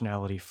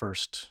intersectionality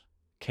first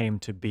came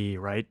to be,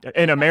 right?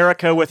 In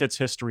America with its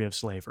history of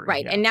slavery.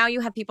 Right. Yeah. And now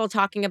you have people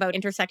talking about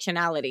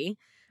intersectionality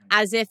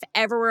as if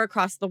everywhere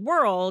across the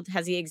world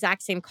has the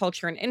exact same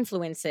culture and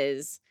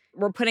influences.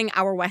 We're putting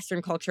our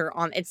Western culture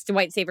on, it's the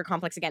white savior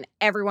complex again.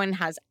 Everyone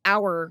has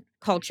our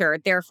culture,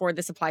 therefore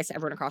this applies to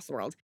everyone across the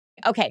world.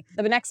 Okay,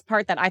 the next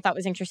part that I thought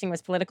was interesting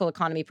was political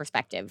economy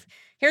perspective.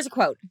 Here's a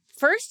quote.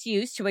 First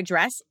used to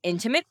address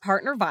intimate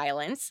partner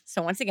violence,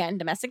 so once again,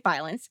 domestic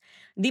violence,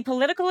 the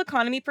political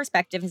economy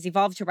perspective has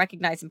evolved to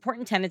recognize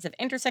important tenets of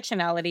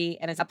intersectionality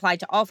and is applied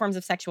to all forms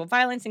of sexual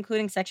violence,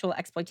 including sexual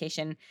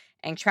exploitation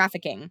and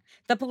trafficking.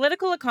 The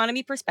political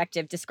economy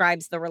perspective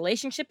describes the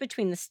relationship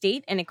between the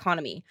state and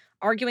economy,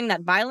 arguing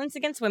that violence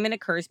against women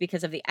occurs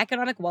because of the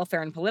economic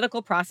welfare and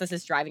political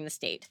processes driving the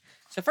state.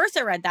 So first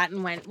I read that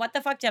and went, what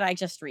the fuck did I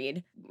just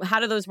read? How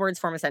do those words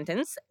form a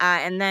sentence?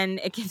 And then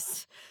it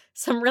gives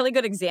some really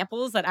good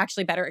examples that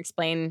actually better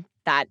explain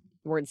that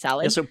word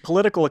salad. Yeah, so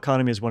political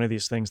economy is one of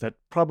these things that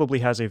probably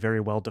has a very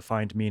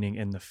well-defined meaning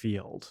in the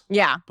field.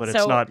 Yeah. But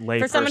it's not layperson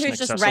for someone who's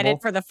accessible. Just read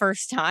it for the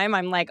first time,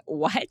 I'm like,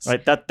 what?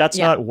 Right. That's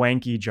not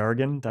wanky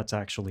jargon. That's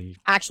actually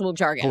actual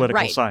jargon.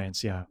 Political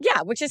science, yeah.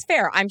 Yeah, which is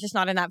fair. I'm just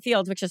not in that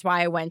field, which is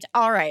why I went,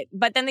 all right.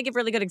 But then they give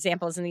really good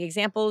examples. And the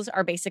examples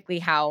are basically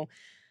how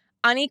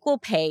unequal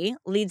pay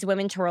leads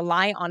women to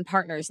rely on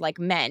partners like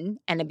men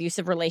and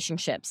abusive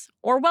relationships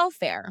or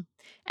welfare.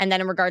 And then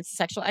in regards to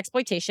sexual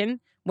exploitation,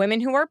 women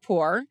who are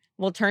poor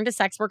will turn to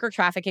sex work or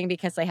trafficking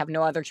because they have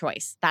no other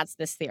choice. That's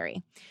this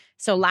theory.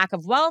 So lack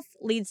of wealth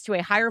leads to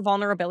a higher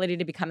vulnerability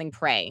to becoming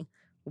prey,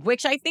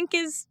 which I think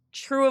is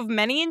true of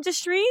many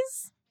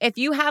industries. If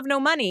you have no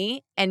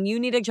money and you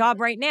need a job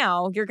right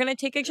now, you're going to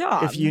take a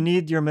job. If you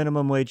need your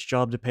minimum wage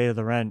job to pay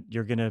the rent,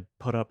 you're going to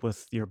put up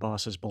with your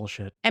boss's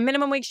bullshit. And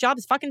minimum wage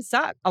jobs fucking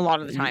suck a lot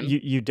of the time.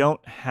 You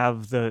don't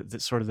have the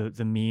sort of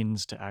the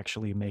means to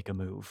actually make a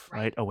move,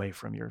 right, away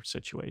from your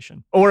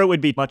situation. Or it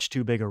would be much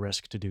too big a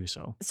risk to do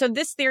so. So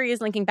this theory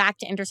is linking back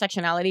to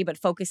intersectionality, but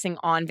focusing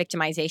on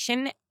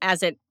victimization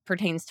as it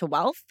pertains to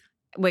wealth,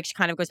 which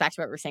kind of goes back to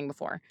what we were saying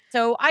before.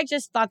 So I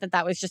just thought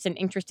that was just an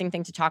interesting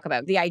thing to talk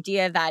about. The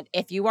idea that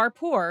if you are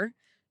poor,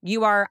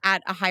 you are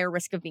at a higher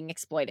risk of being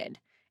exploited.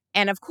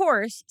 And of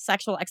course,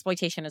 sexual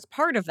exploitation is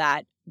part of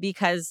that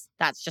because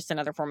that's just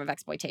another form of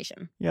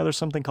exploitation. Yeah, there's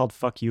something called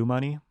fuck you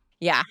money.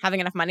 Yeah, having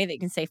enough money that you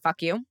can say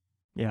fuck you.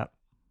 Yeah.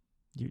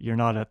 You're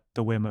not at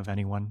the whim of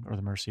anyone or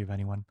the mercy of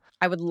anyone.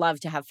 I would love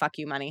to have fuck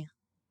you money.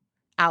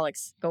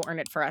 Alex, go earn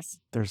it for us.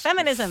 There's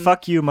Feminism.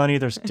 fuck you money.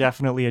 There's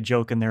definitely a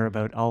joke in there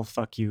about I'll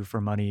fuck you for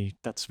money.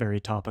 That's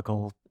very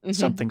topical.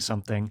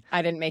 Something.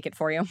 I didn't make it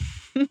for you.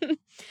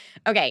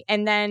 Okay,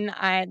 and then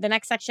the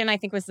next section I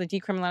think was the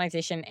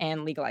decriminalization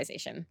and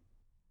legalization.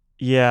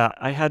 Yeah,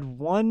 I had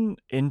one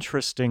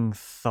interesting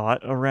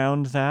thought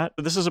around that.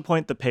 This is a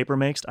point the paper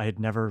makes. I had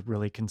never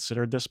really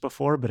considered this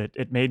before, but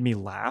it made me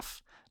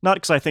laugh. Not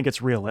because I think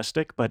it's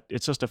realistic, but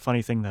it's just a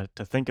funny thing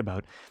to think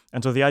about.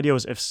 And so the idea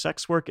was if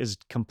sex work is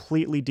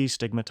completely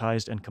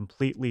destigmatized and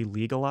completely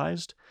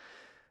legalized,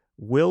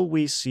 will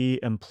we see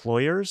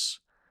employers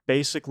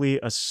basically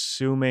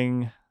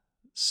assuming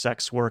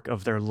sex work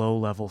of their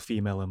low-level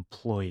female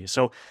employees?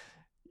 So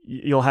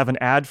you'll have an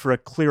ad for a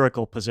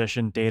clerical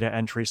position, data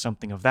entry,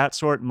 something of that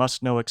sort,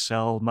 must know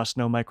Excel, must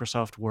know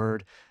Microsoft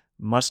Word,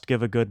 must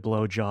give a good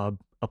blowjob,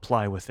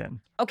 apply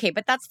within. Okay,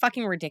 but that's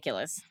fucking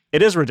ridiculous.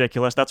 It is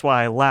ridiculous. That's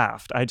why I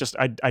laughed.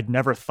 I'd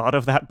never thought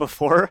of that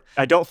before.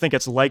 I don't think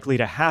it's likely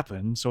to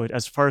happen. So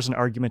as far as an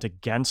argument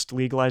against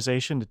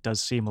legalization, it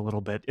does seem a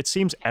little bit, it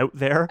seems out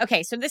there.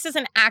 Okay, so this is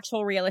an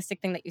actual realistic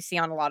thing that you see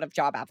on a lot of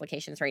job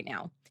applications right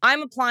now.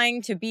 I'm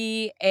applying to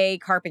be a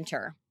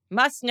carpenter.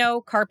 Must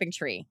know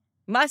carpentry.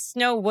 Must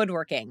know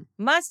woodworking.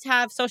 Must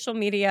have social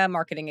media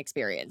marketing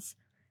experience.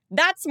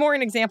 That's more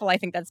an example, I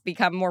think, that's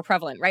become more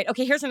prevalent, right?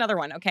 Okay, here's another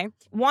one, okay?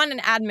 One, an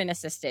admin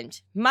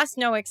assistant. Must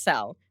know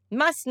Excel.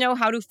 Must know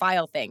how to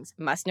file things.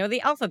 Must know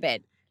the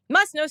alphabet.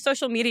 Must know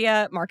social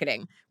media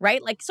marketing,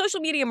 right? Like, social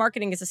media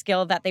marketing is a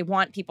skill that they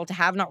want people to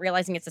have, not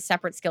realizing it's a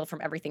separate skill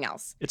from everything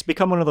else. It's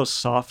become one of those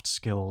soft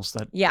skills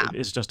that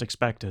is just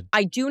expected.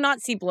 I do not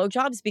see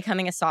blowjobs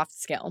becoming a soft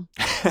skill.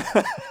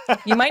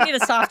 You might need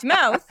a soft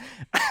mouth,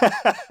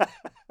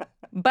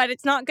 but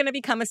it's not going to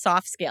become a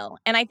soft skill.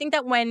 And I think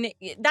that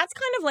that's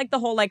kind of like the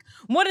whole, like,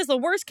 what is the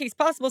worst case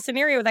possible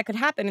scenario that could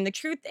happen? And the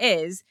truth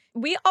is,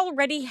 we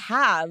already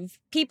have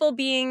people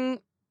being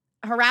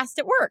harassed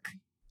at work.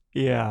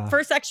 Yeah.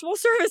 For sexual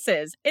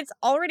services. It's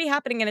already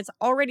happening and it's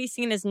already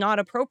seen as not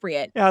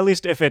appropriate. Yeah, at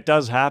least if it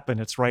does happen,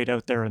 it's right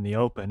out there in the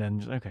open.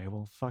 And okay,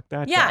 well, fuck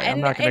that guy.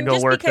 I'm not going to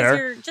go work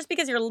there. Just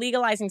because you're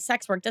legalizing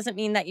sex work doesn't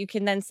mean that you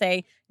can then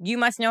say, you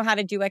must know how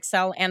to do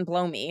Excel and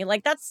blow me.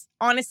 Like, that's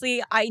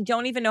honestly, I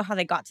don't even know how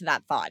they got to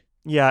that thought.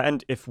 Yeah,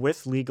 and if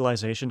with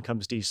legalization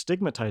comes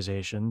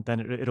destigmatization, then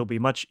it'll be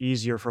much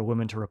easier for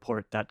women to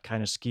report that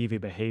kind of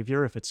skeevy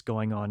behavior if it's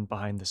going on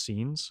behind the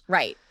scenes.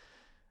 Right.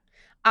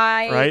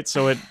 Right?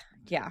 So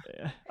yeah.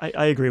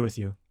 I agree with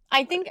you.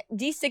 I think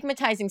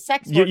destigmatizing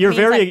sex work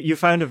you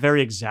found it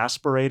very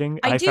exasperating.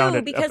 I do, found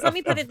it because let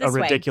me put it this way.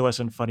 A ridiculous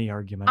and funny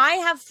argument. I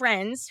have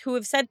friends who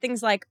have said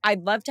things like,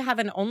 I'd love to have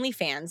an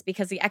OnlyFans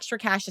because the extra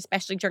cash,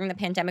 especially during the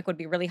pandemic, would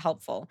be really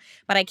helpful.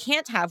 But I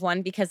can't have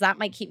one because that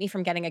might keep me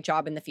from getting a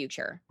job in the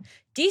future.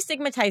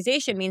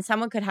 Destigmatization means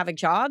someone could have a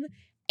job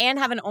and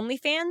have an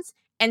OnlyFans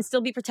and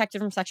still be protected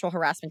from sexual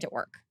harassment at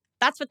work.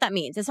 That's what that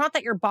means. It's not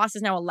that your boss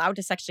is now allowed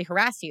to sexually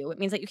harass you. It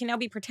means that you can now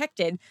be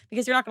protected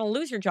because you're not going to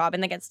lose your job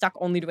and then get stuck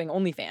only doing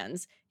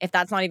OnlyFans. If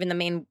that's not even the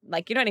main,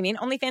 like, you know what I mean?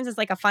 OnlyFans is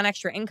like a fun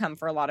extra income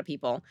for a lot of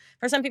people.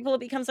 For some people, it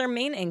becomes their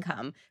main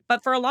income.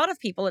 But for a lot of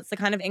people, it's the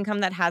kind of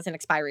income that has an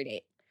expiry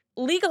date.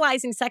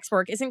 Legalizing sex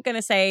work isn't going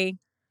to say,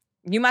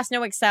 you must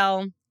know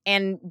Excel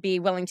and be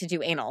willing to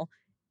do anal.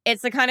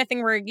 It's the kind of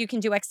thing where you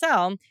can do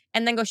Excel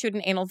and then go shoot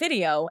an anal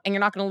video and you're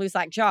not going to lose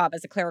that job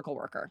as a clerical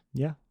worker.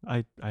 Yeah,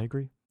 I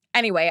agree.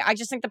 Anyway, I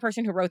just think the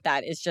person who wrote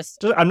that is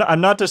just... I'm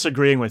not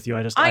disagreeing with you.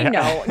 I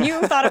know. You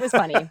thought it was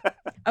funny.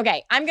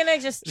 Okay, I'm going to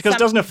just... Because it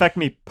doesn't affect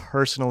me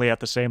personally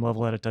at the same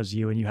level that it does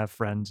you, and you have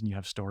friends and you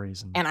have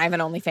stories. And I have an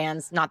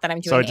OnlyFans. Not that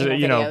I'm doing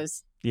anal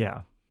videos.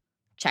 Yeah.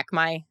 Check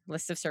my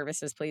list of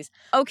services, please.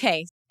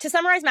 Okay, to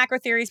summarize macro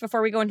theories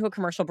before we go into a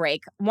commercial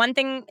break, one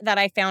thing that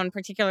I found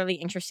particularly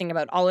interesting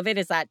about all of it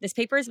is that this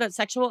paper is about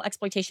sexual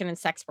exploitation and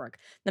sex work.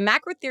 The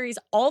macro theories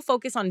all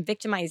focus on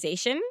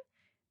victimization,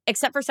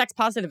 except for sex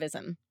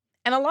positivism.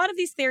 And a lot of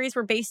these theories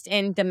were based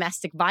in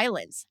domestic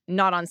violence,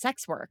 not on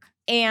sex work.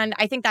 And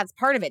I think that's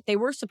part of it. They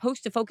were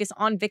supposed to focus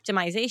on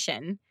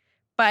victimization,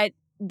 but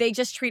they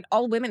just treat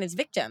all women as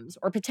victims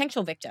or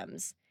potential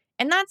victims.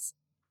 And that's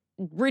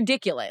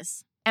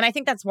ridiculous. And I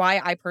think that's why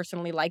I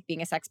personally like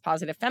being a sex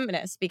positive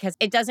feminist, because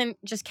it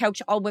doesn't just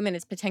couch all women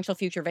as potential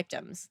future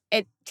victims.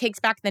 It takes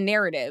back the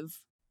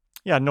narrative.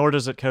 Yeah, nor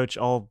does it couch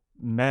all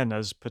men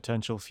as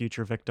potential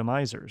future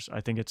victimizers. I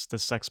think it's the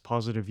sex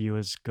positive view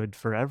is good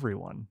for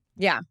everyone.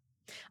 Yeah.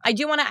 I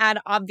do want to add,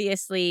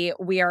 obviously,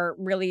 we are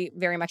really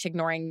very much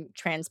ignoring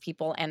trans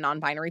people and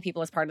non-binary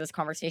people as part of this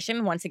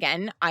conversation. Once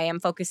again, I am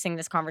focusing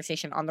this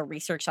conversation on the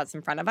research that's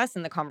in front of us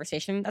and the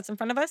conversation that's in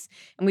front of us.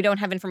 And we don't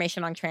have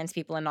information on trans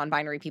people and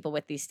non-binary people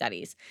with these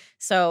studies.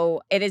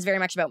 So it is very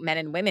much about men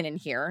and women in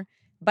here.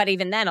 But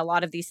even then, a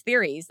lot of these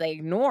theories, they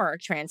ignore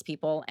trans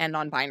people and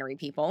non-binary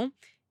people.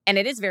 And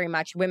it is very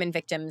much women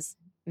victims,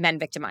 men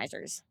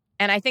victimizers.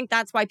 And I think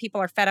that's why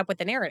people are fed up with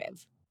the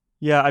narrative.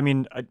 Yeah, I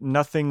mean,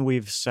 nothing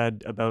we've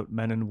said about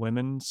men and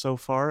women so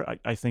far,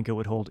 I think it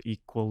would hold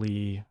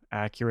equally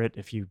accurate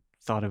if you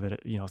thought of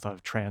it, thought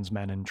of trans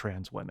men and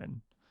trans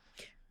women.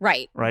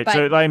 Right. right? But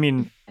So, I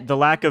mean, the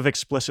lack of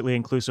explicitly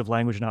inclusive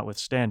language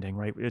notwithstanding,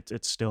 right?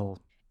 It's still,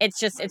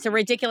 it's a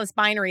ridiculous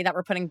binary that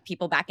we're putting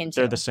people back they're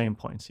into. the same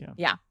points, yeah.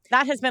 Yeah.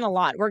 That has been a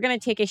lot. We're going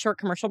to take a short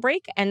commercial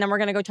break, and then we're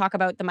going to go talk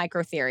about the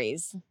micro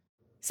theories.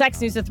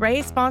 Sex News with Ray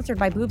is sponsored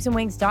by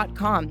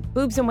boobsandwings.com.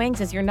 Boobs and Wings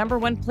is your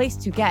 #1 place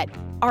to get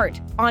art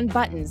on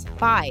buttons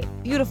by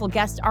beautiful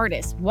guest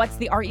artists. What's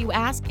the art, you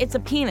ask? It's a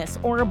penis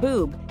or a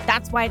boob.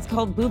 That's why it's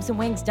called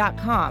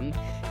boobsandwings.com.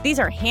 These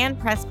are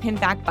hand-pressed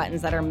pin-back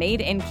buttons that are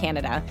made in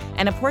Canada,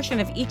 and a portion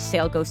of each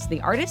sale goes to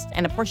the artist,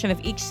 and a portion of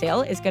each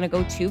sale is going to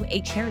go to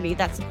a charity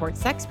that supports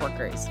sex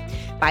workers.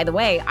 By the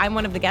way, I'm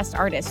one of the guest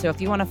artists, so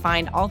if you want to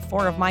find all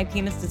 4 of my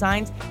penis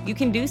designs, you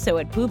can do so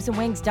at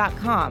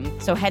boobsandwings.com.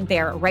 So head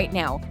there right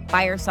now.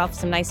 Buy yourself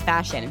some nice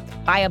fashion.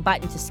 Buy a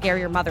button to scare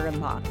your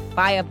mother-in-law.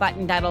 Buy a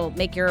button that'll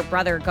make your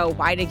brother go,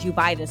 "Why did you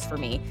buy this for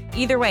me?"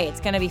 Either way,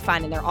 it's going to be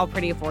fun, and they're all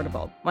pretty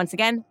affordable. Once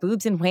again,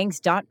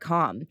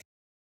 boobsandwings.com.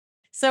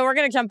 So we're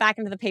going to jump back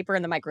into the paper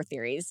and the micro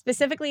theories.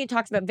 Specifically, it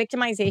talks about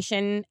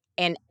victimization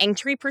and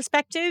entry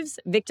perspectives,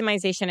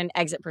 victimization and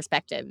exit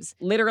perspectives.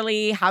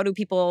 Literally, how do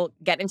people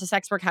get into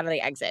sex work? How do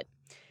they exit?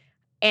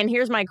 And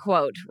here's my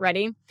quote.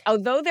 Ready?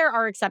 Although there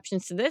are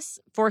exceptions to this,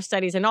 4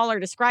 studies and all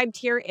are described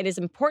here, it is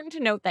important to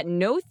note that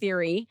no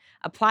theory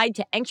applied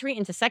to entry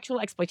into sexual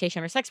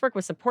exploitation or sex work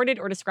was supported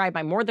or described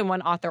by more than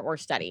one author or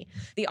study.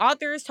 The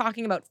author is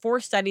talking about 4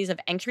 studies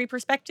of entry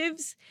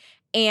perspectives,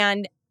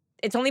 and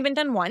it's only been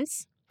done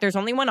once. There's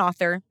only one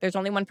author. There's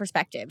only one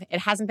perspective.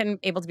 It hasn't been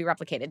able to be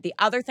replicated. The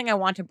other thing I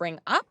want to bring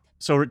up.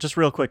 So just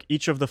real quick,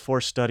 each of the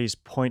 4 studies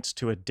points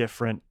to a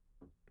different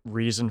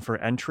reason for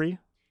entry.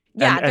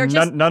 Yeah,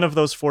 and none of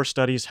those 4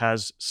 studies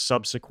has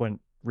subsequent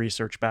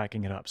research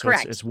backing it up. So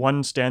correct. It's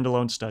one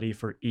standalone study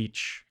for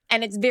each.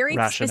 And it's very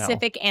rationale.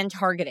 Specific and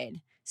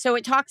targeted. So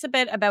it talks a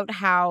bit about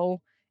how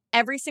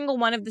every single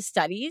one of the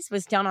studies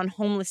was done on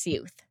homeless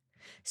youth.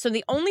 So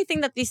the only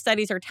thing that these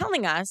studies are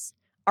telling us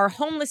are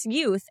homeless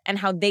youth and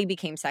how they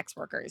became sex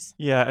workers.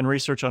 Yeah, and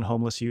research on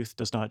homeless youth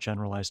does not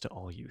generalize to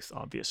all youth,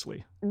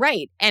 obviously.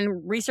 Right.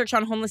 And research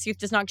on homeless youth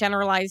does not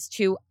generalize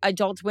to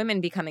adult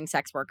women becoming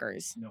sex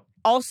workers. No.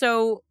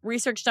 Also,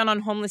 research done on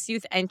homeless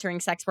youth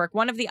entering sex work.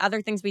 One of the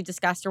other things we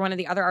discussed, or one of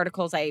the other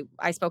articles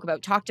I spoke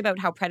about, talked about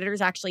how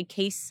predators actually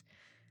case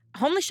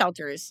homeless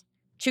shelters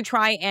to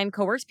try and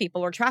coerce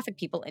people or traffic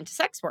people into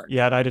sex work.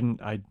 Yeah, I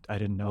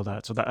didn't know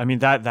that. So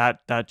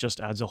that just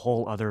adds a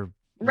whole other.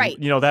 Right.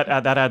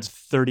 That adds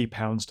 30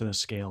 pounds to the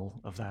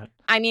scale of that.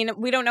 I mean,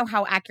 we don't know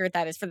how accurate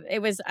that is.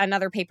 It was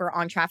another paper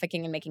on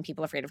trafficking and making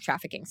people afraid of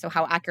trafficking. So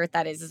how accurate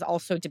that is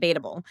also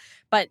debatable.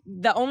 But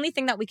the only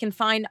thing that we can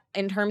find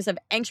in terms of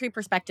entry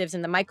perspectives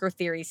and the micro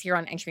theories here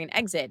on entry and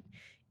exit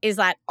is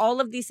that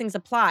all of these things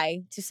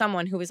apply to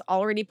someone who is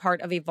already part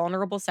of a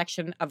vulnerable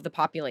section of the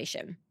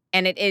population.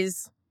 And it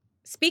is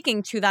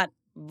speaking to that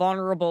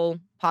vulnerable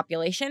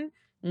population,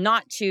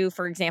 not to,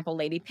 for example,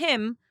 Lady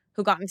Pim,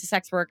 who got into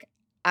sex work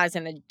as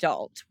an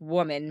adult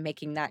woman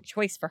making that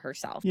choice for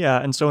herself.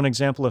 Yeah, and so an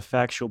example of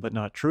factual but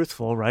not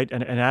truthful, right?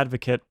 An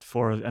advocate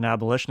for an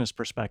abolitionist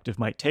perspective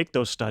might take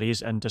those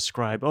studies and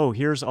describe, oh,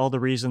 here's all the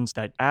reasons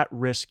that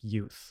at-risk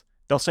youth.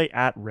 They'll say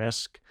at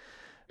risk,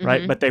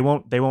 right? But they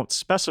won't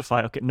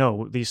specify, okay,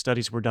 no, these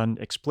studies were done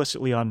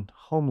explicitly on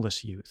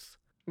homeless youth.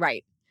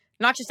 Right.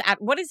 Not just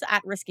what does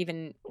at risk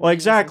even Well, mean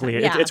exactly.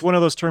 sometimes? Yeah. It's one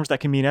of those terms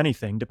that can mean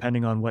anything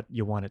depending on what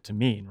you want it to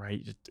mean,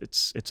 right?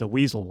 It's a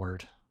weasel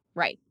word.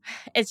 Right.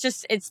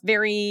 It's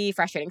very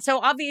frustrating. So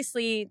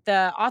obviously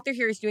the author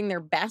here is doing their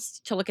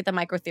best to look at the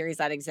micro theories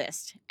that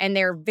exist. And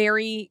they're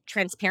very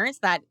transparent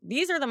that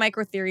these are the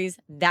micro theories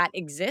that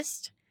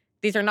exist.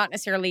 These are not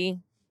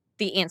necessarily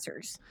the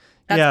answers.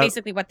 That's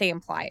basically what they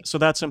imply. So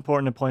that's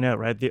important to point out,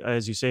 right?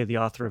 As you say, the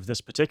author of this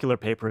particular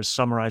paper is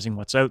summarizing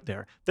what's out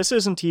there. This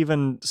isn't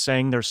even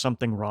saying there's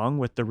something wrong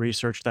with the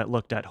research that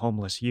looked at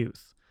homeless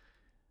youth.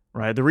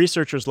 Right? The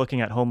researchers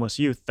looking at homeless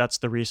youth, that's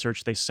the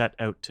research they set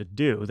out to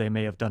do. They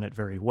may have done it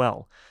very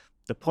well.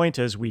 The point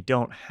is we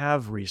don't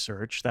have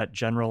research that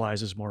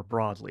generalizes more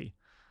broadly,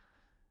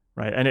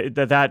 right? And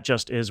that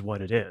just is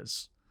what it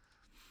is.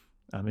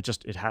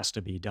 It has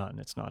to be done.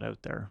 It's not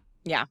out there.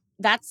 Yeah,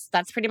 that's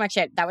pretty much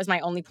it. That was my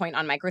only point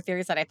on micro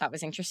theories that I thought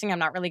was interesting. I'm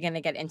not really going to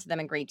get into them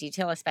in great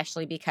detail,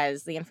 especially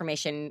because the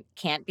information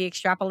can't be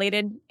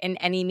extrapolated in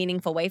any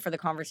meaningful way for the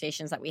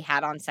conversations that we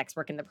had on sex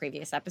work in the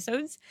previous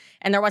episodes.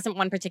 And there wasn't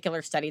one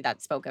particular study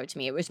that spoke out to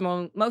me. It was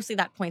mostly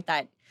that point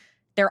that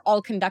they're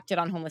all conducted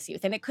on homeless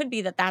youth. And it could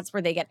be that that's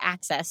where they get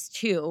access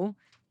to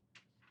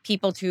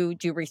people to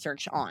do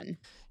research on.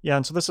 Yeah,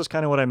 and so this is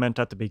kind of what I meant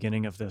at the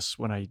beginning of this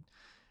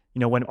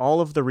when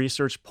all of the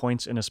research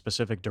points in a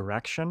specific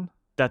direction,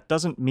 that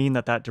doesn't mean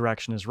that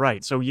direction is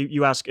right. So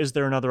you ask, is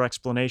there another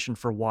explanation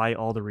for why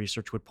all the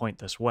research would point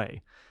this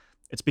way?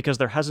 It's because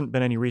there hasn't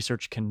been any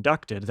research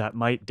conducted that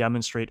might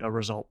demonstrate a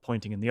result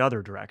pointing in the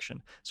other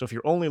direction. So if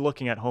you're only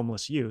looking at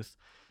homeless youth,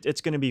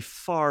 it's going to be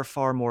far,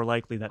 far more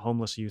likely that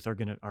homeless youth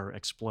are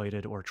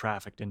exploited or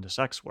trafficked into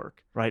sex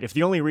work, right? If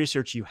the only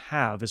research you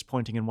have is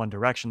pointing in one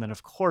direction, then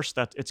of course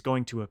that it's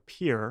going to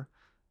appear,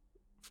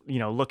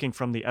 looking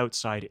from the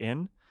outside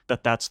in,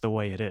 that that's the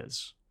way it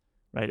is,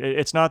 right?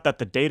 It's not that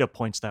the data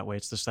points that way.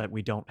 It's just that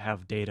we don't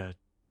have data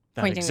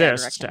that Pointing the other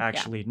exists to direction, yeah.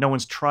 actually, no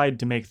one's tried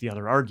to make the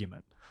other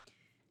argument.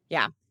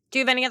 Yeah. Do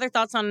you have any other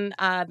thoughts on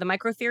the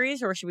micro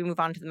theories, or should we move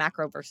on to the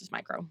macro versus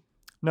micro?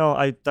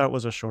 No, that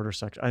was a shorter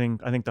section.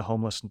 I think the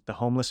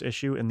homeless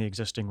issue in the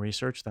existing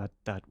research, that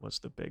was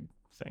the big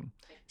thing.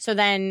 So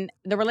then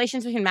the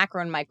relations between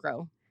macro and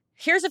micro.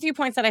 Here's a few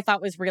points that I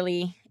thought was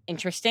really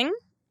interesting,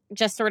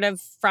 just sort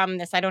of from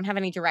this. I don't have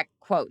any direct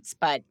quotes,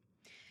 but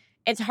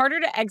it's harder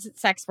to exit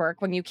sex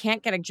work when you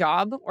can't get a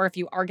job, or if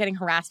you are getting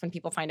harassed when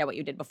people find out what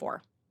you did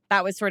before.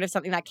 That was sort of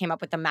something that came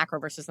up with the macro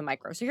versus the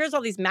micro. So here's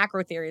all these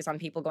macro theories on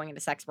people going into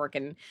sex work.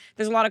 And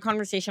there's a lot of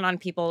conversation on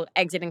people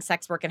exiting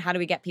sex work and how do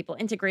we get people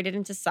integrated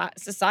into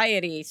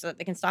society so that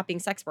they can stop being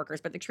sex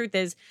workers. But the truth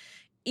is,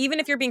 even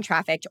if you're being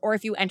trafficked or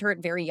if you enter it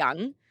very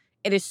young,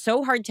 it is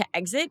so hard to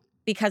exit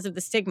because of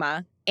the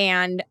stigma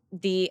and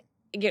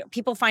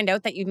people find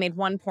out that you've made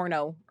one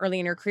porno early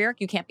in your career,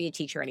 you can't be a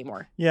teacher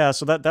anymore. Yeah,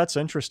 so that's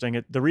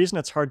interesting. The reason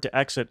it's hard to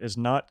exit is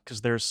not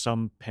because there's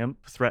some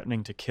pimp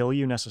threatening to kill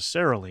you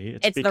necessarily.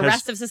 It's because the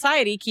rest of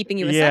society keeping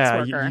you a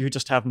sex worker. You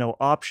just have no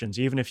options.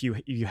 Even if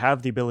you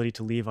have the ability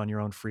to leave on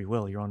your own free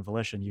will, your own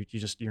volition,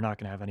 you're not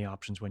going to have any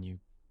options when you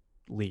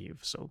leave.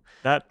 So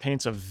that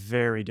paints a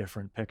very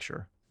different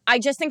picture. I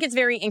just think it's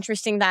very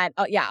interesting that,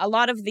 a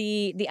lot of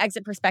the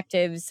exit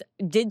perspectives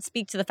did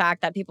speak to the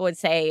fact that people would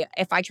say,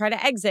 if I try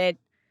to exit,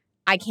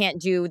 I can't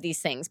do these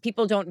things.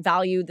 People don't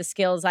value the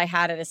skills I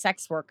had as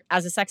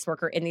a sex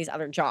worker in these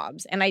other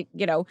jobs. And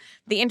the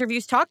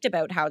interviews talked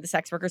about how the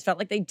sex workers felt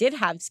like they did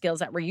have skills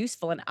that were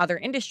useful in other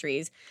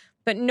industries,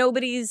 but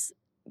nobody's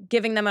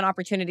giving them an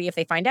opportunity if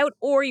they find out,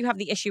 or you have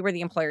the issue where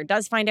the employer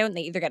does find out and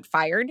they either get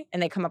fired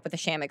and they come up with a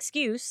sham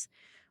excuse,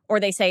 or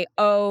they say,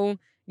 oh,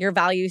 your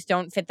values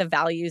don't fit the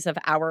values of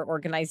our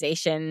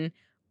organization,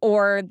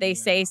 or they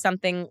say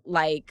something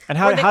like, and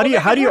how do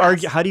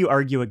you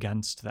argue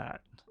against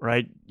that,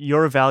 right?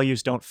 Your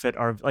values don't fit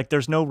our, like,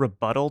 there's no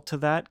rebuttal to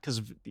that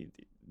because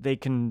they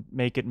can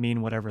make it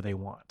mean whatever they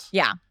want.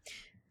 Yeah.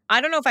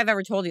 I don't know if I've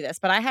ever told you this,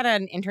 but I had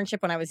an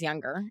internship when I was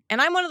younger,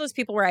 and I'm one of those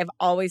people where I've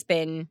always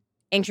been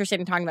interested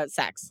in talking about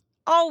sex.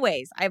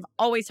 Always. I've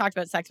always talked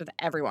about sex with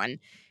everyone.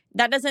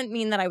 That doesn't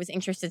mean that I was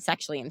interested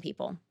sexually in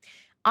people.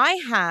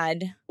 I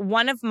had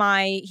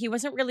he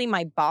wasn't really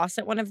my boss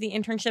at one of the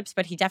internships,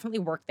 but he definitely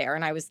worked there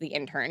and I was the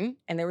intern.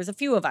 And there was a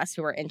few of us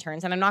who were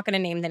interns, and I'm not going to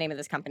name the name of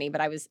this company, but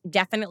I was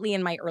definitely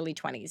in my early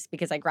 20s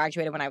because I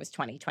graduated when I was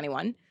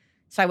 21.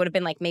 So I would have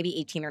been like maybe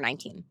 18 or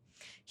 19.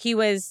 He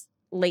was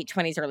late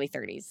 20s, early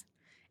 30s.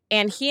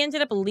 And he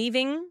ended up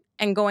leaving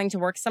and going to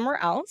work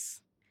somewhere else.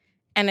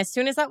 And as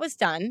soon as that was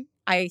done,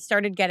 I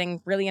started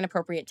getting really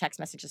inappropriate text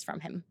messages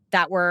from him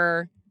that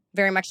were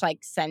very much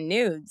like send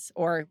nudes,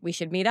 or we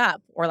should meet up,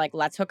 or like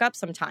let's hook up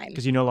sometime.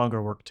 Because you no longer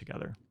work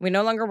together. We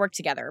no longer work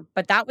together.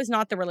 But that was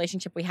not the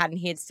relationship we had, and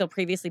he had still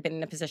previously been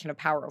in a position of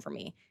power over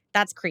me.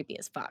 That's creepy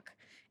as fuck.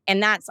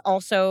 And that's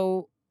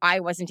also, I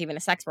wasn't even a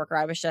sex worker.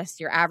 I was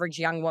just your average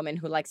young woman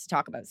who likes to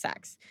talk about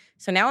sex.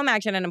 So now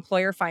imagine an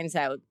employer finds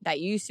out that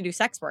you used to do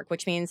sex work,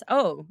 which means,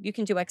 oh, you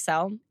can do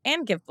Excel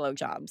and give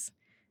blowjobs,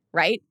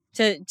 right?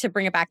 To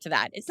bring it back to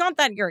that. It's not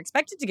that you're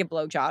expected to give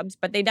blowjobs,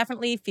 but they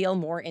definitely feel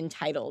more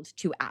entitled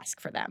to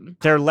ask for them.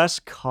 They're less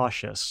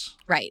cautious.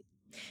 Right.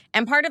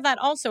 And part of that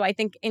also, I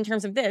think, in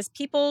terms of this,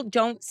 people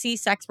don't see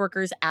sex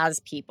workers as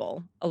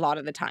people a lot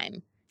of the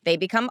time. They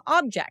become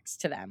objects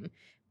to them.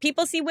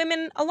 People see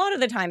women a lot of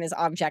the time as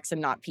objects and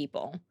not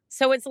people.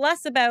 So it's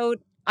less about,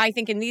 I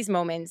think in these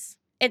moments,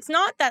 it's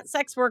not that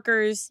sex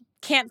workers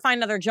can't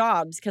find other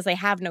jobs because they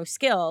have no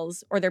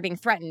skills or they're being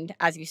threatened,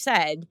 as you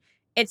said.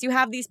 It's you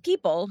have these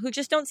people who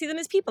just don't see them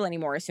as people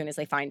anymore as soon as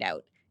they find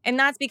out. And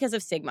that's because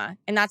of stigma.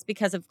 And that's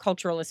because of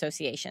cultural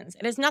associations.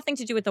 It has nothing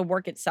to do with the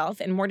work itself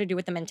and more to do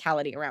with the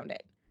mentality around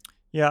it.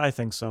 Yeah, I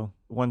think so.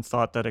 One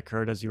thought that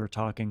occurred as you were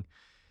talking,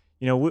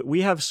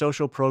 we have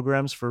social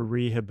programs for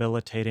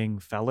rehabilitating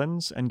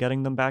felons and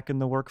getting them back in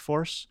the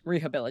workforce.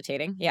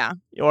 Rehabilitating, yeah.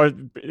 Or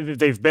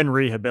they've been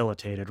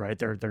rehabilitated, right?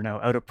 They're now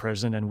out of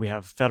prison, and we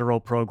have federal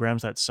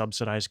programs that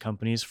subsidize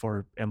companies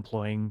for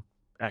employing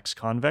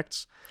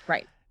ex-convicts.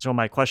 Right. So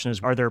my question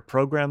is, are there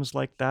programs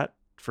like that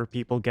for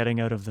people getting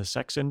out of the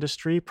sex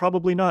industry?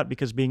 Probably not,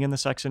 because being in the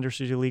sex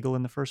industry is illegal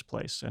in the first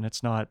place, and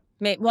it's not.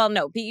 Well,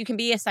 no, but you can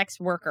be a sex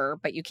worker,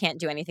 but you can't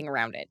do anything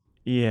around it.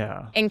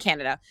 Yeah. In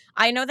Canada.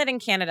 I know that in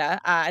Canada,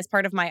 as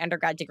part of my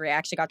undergrad degree, I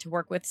actually got to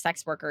work with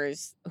sex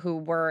workers who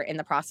were in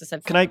the process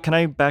of... Can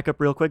I back up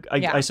real quick?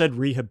 I said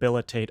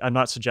rehabilitate. I'm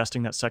not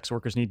suggesting that sex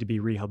workers need to be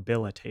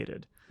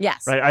rehabilitated.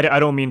 Yes. Right? I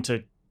don't mean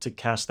to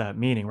cast that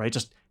meaning, right?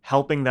 Just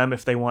helping them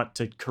if they want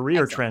to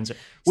career transit.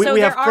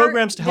 We have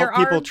programs to help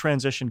people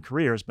transition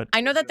careers, but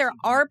I know that there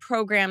are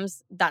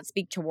programs that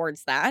speak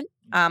towards that.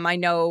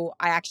 I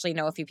actually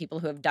know a few people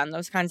who have done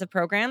those kinds of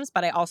programs,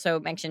 but I also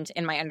mentioned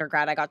in my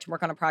undergrad, I got to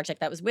work on a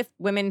project that was with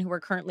women who were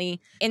currently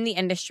in the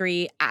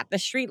industry at the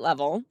street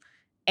level.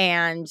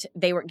 And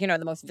they were,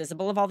 the most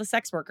visible of all the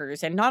sex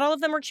workers. And not all of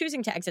them were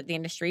choosing to exit the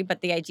industry,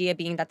 but the idea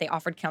being that they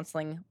offered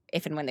counseling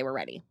if and when they were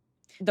ready.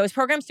 Those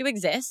programs do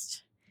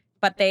exist.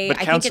 But But I think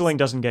counseling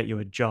doesn't get you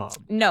a job.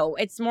 no,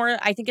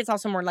 I think it's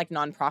also more like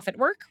nonprofit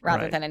work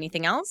rather Right. than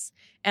anything else.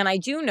 And I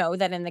do know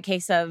that in the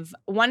case of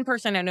one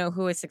person I know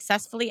who has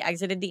successfully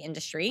exited the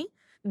industry,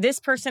 this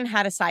person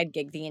had a side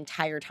gig the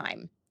entire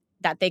time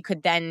that they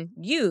could then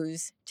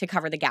use to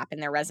cover the gap in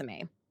their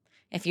resume.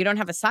 If you don't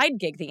have a side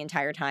gig the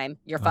entire time,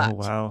 you're Oh, fucked.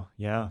 wow.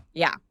 Yeah.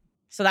 Yeah.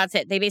 So that's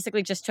it. They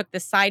basically just took the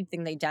side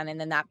thing they'd done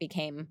and then that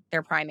became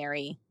their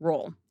primary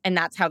role. And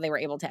that's how they were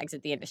able to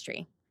exit the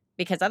industry.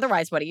 Because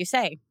otherwise, what do you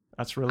say?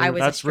 That's I really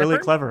was a that's really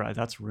stripper. clever.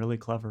 That's really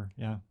clever.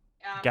 Yeah. Um,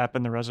 Gap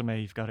in the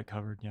resume, you've got it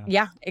covered. Yeah.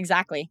 Yeah,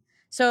 exactly.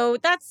 So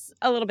that's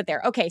a little bit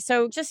there. Okay,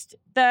 so just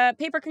the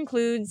paper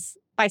concludes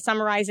by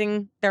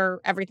summarizing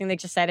everything they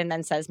just said and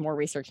then says more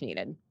research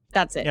needed.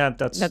 That's it. Yeah,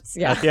 that's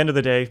At the end of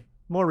the day,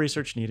 more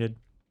research needed.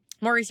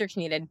 More research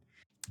needed.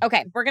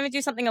 Okay, we're going to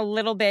do something a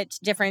little bit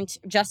different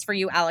just for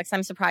you, Alex.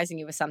 I'm surprising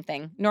you with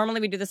something.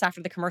 Normally we do this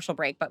after the commercial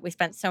break, but we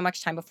spent so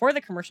much time before the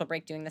commercial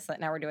break doing this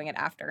that now we're doing it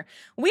after.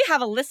 We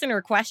have a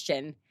listener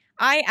question.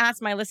 I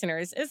asked my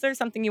listeners, is there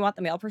something you want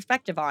the male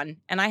perspective on?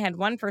 And I had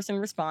one person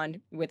respond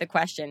with a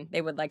question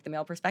they would like the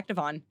male perspective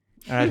on.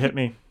 All right, hit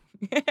me.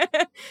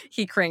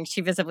 He cringed.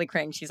 She visibly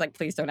cringed. She's like,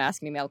 please don't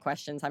ask me male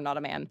questions. I'm not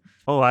a man.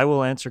 Oh, I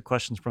will answer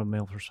questions from a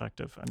male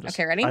perspective.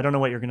 Okay, ready? I don't know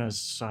what you're going to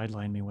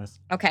sideline me with.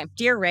 Okay.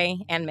 Dear Ray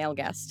and male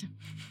guest.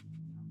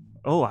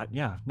 Oh,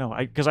 yeah. No,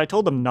 because I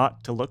told them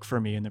not to look for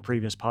me in the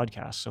previous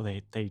podcast, so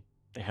they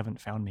haven't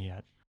found me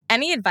yet.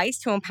 Any advice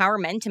to empower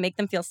men to make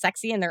them feel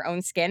sexy in their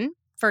own skin?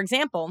 For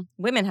example,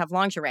 women have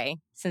lingerie.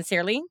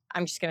 Sincerely,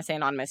 I'm just going to say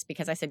anonymous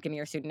because I said give me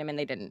your pseudonym and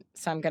they didn't.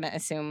 So I'm going to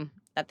assume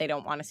that they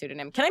don't want a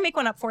pseudonym. Can I make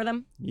one up for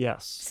them?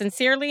 Yes.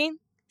 Sincerely,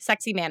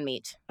 Sexy Man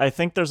Meat. I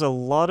think there's a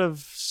lot of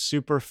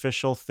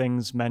superficial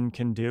things men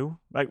can do.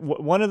 Like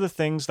one of the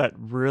things that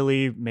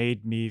really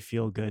made me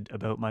feel good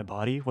about my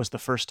body was the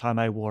first time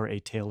I wore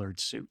a tailored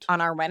suit. On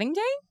our wedding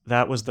day?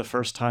 That was the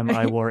first time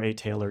I wore a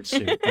tailored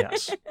suit,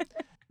 yes.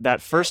 That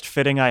first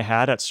fitting I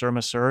had at Sur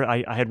Masseur,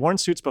 I had worn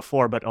suits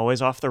before, but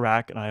always off the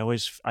rack, and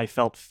I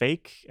felt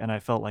fake, and I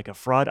felt like a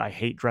fraud. I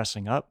hate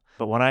dressing up.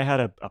 But when I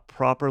had a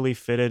properly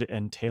fitted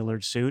and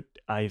tailored suit,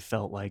 I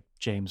felt like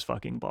James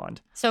fucking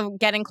Bond. So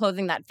getting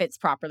clothing that fits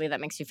properly,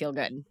 that makes you feel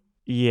good.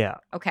 Yeah.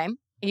 Okay.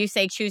 You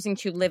say choosing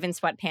to live in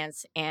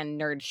sweatpants and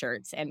nerd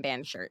shirts and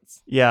band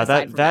shirts. Yeah,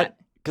 that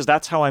because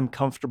that's how I'm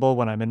comfortable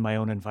when I'm in my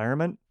own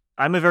environment.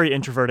 I'm a very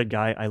introverted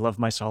guy. I love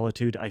my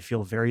solitude. I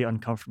feel very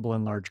uncomfortable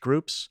in large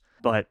groups.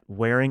 But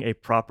wearing a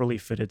properly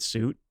fitted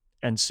suit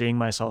and seeing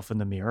myself in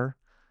the mirror,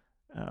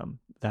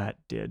 that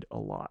did a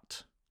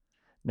lot.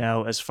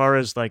 Now, as far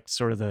as like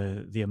sort of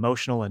the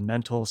emotional and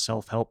mental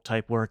self-help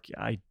type work,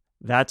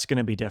 that's going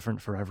to be different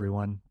for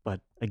everyone. But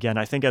again,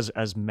 I think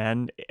as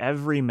men,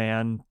 every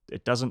man,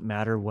 it doesn't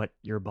matter what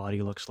your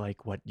body looks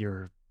like,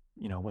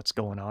 what's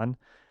going on.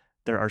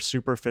 There are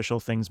superficial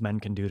things men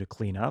can do to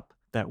clean up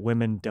that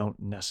women don't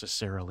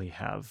necessarily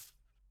have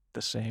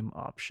the same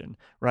option,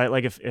 right?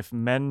 Like if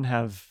men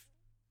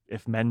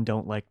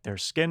don't like their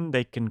skin,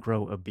 they can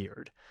grow a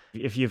beard.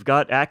 If you've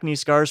got acne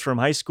scars from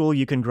high school,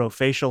 you can grow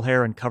facial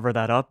hair and cover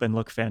that up and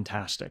look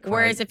fantastic.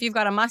 Whereas right? if you've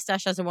got a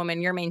mustache as a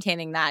woman, you're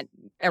maintaining that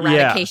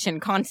eradication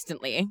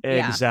constantly.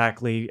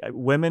 Exactly. Yeah.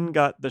 Women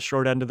got the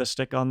short end of the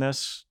stick on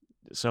this.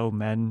 So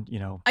men,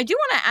 I do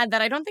want to add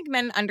that I don't think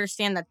men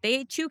understand that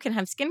they too can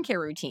have skincare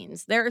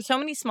routines. There are so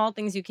many small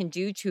things you can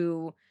do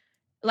to...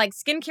 Like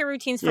skincare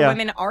routines for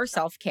women are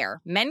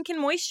self-care. Men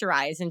can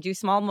moisturize and do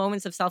small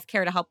moments of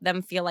self-care to help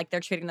them feel like they're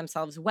treating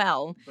themselves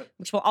well,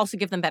 which will also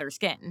give them better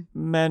skin.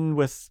 Men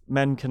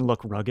can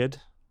look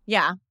rugged.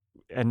 Yeah.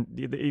 And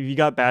if you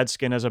got bad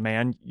skin as a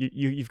man,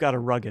 you've got a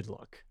rugged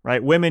look,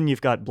 right? Women,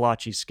 you've got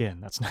blotchy skin.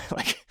 That's not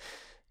like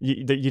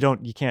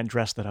you can't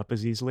dress that up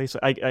as easily. So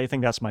I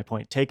think that's my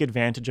point. Take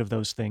advantage of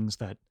those things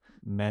that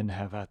men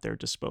have at their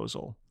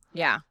disposal.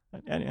 Yeah.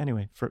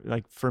 Anyway,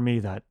 for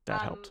me that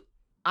helped.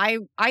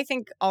 I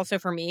think also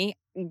for me,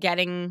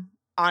 getting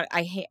on,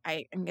 I'm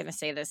going to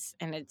say this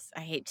and I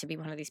hate to be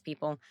one of these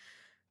people,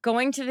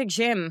 going to the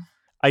gym.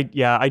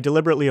 I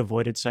deliberately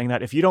avoided saying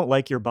that. If you don't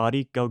like your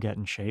body, go get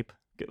in shape.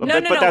 No. I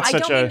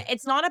don't mean,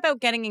 it's not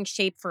about getting in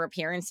shape for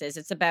appearances.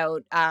 It's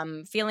about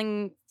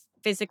feeling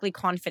physically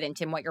confident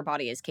in what your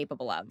body is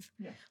capable of.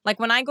 Yeah. Like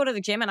when I go to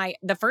the gym and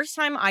the first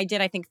time I did,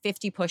 I think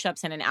 50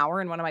 push-ups in an hour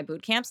in one of my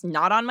boot camps,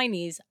 not on my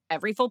knees,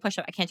 every full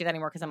push-up. I can't do that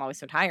anymore because I'm always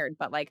so tired.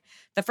 But like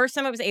the first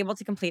time I was able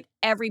to complete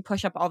every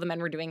push-up all the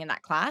men were doing in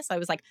that class, I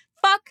was like,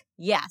 fuck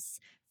yes.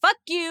 Fuck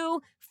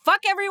you.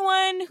 Fuck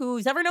everyone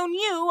who's ever known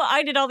you.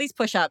 I did all these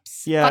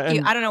push-ups. Yeah, fuck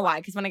you. I don't know why,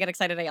 because when I get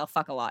excited, I yell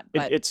fuck a lot.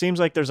 But it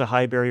seems like there's a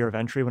high barrier of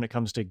entry when it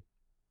comes to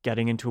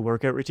getting into a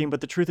workout routine.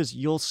 But the truth is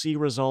you'll see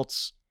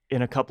results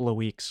in a couple of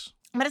weeks.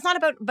 But it's not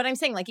about, but I'm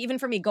saying like, even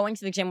for me, going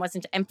to the gym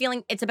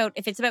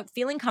if it's about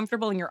feeling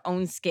comfortable in your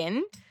own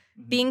skin,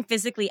 being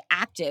physically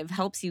active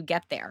helps you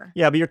get there.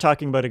 Yeah, but you're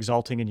talking about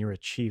exalting in your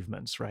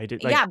achievements, right?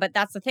 Yeah, but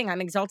that's the thing.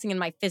 I'm exalting in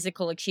my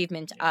physical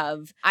achievement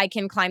of I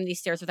can climb these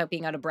stairs without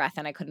being out of breath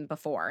and I couldn't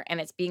before. And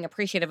it's being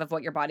appreciative of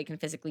what your body can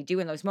physically do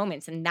in those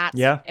moments. And that's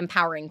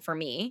empowering for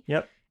me.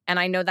 Yep. And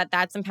I know that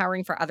that's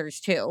empowering for others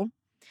too.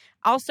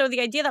 Also, the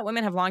idea that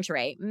women have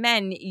lingerie,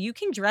 men, you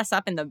can dress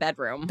up in the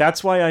bedroom.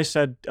 That's why I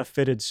said a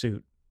fitted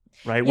suit,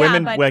 right? Yeah,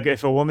 Women, but- like,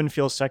 if a woman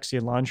feels sexy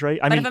in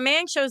lingerie, I But mean, if a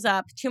man shows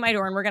up to my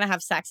door and we're going to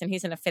have sex and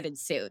he's in a fitted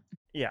suit.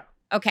 yeah.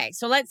 Okay,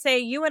 so let's say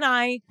you and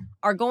I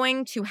are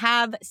going to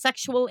have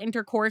sexual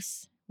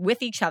intercourse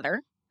with each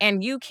other,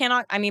 and you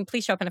cannot, I mean,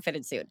 please show up in a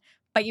fitted suit.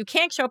 But you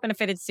can't show up in a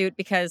fitted suit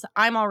because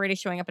I'm already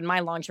showing up in my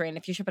lingerie, and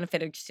if you show up in a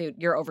fitted suit,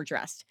 you're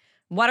overdressed.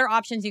 What are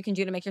options you can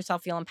do to make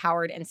yourself feel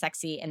empowered and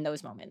sexy in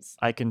those moments?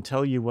 I can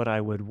tell you what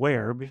I would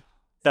wear.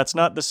 That's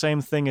not the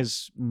same thing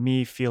as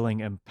me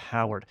feeling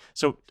empowered.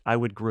 So I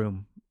would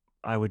groom.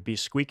 I would be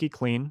squeaky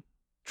clean.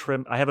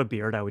 Trim. I have a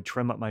beard. I would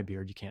trim up my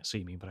beard. You can't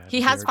see me, but I have He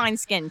a has beard. fine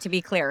skin, to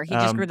be clear. He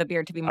just grew the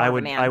beard to be more I of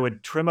would a man. I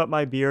would trim up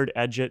my beard,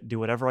 edge it, do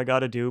whatever I got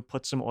to do,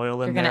 put some oil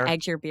You're in going there. to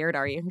edge your beard,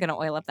 are you? You're going to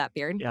oil up that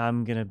beard? Yeah,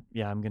 I'm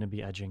gonna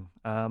be edging.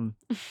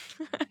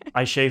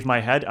 I shave my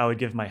head. I would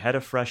give my head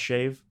a fresh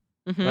shave,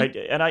 Mhm. right?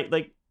 And I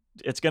like.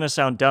 It's gonna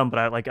sound dumb, but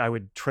I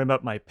would trim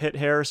up my pit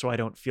hair so I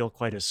don't feel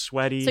quite as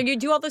sweaty. So you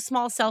do all the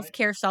small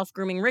self-care,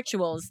 self-grooming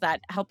rituals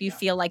that help you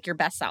feel like your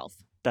best self.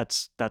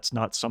 That's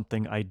not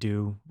something I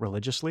do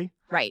religiously.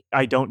 Right.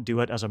 I don't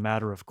do it as a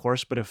matter of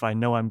course, but if I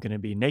know I'm going to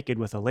be naked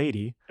with a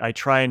lady, I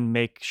try and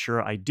make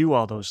sure I do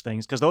all those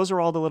things because those are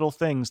all the little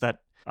things that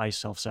I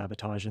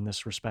self-sabotage in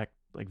this respect,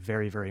 like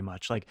very, very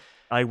much. Like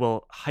I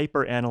will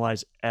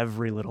hyper-analyze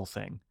every little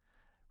thing,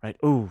 right?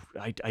 Ooh,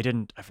 I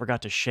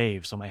forgot to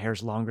shave, so my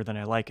hair's longer than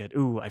I like it.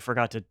 Ooh, I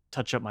forgot to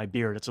touch up my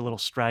beard. It's a little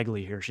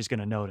straggly here. She's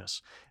going to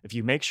notice. If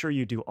you make sure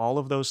you do all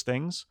of those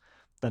things,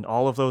 then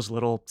all of those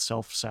little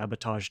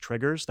self-sabotage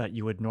triggers that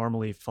you would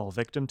normally fall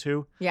victim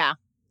to, Yeah.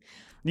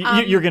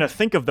 you're going to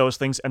think of those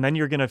things and then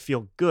you're going to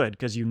feel good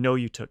because you know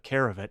you took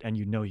care of it and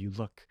you know you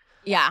look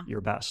Yeah. your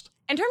best.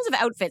 In terms of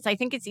outfits, I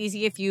think it's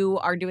easy if you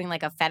are doing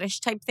like a fetish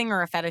type thing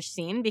or a fetish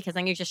scene because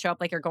then you just show up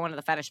like you're going to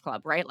the fetish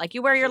club, right? Like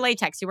you wear your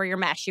latex, you wear your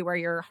mesh, you wear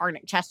your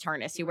chest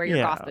harness, you wear your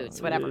goth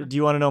boots, whatever. Do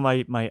you want to know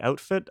my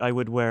outfit? I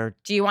would wear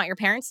Do you want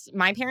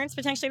my parents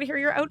potentially to hear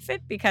your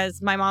outfit? Because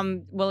my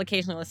mom will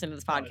occasionally listen to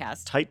this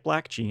podcast. tight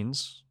black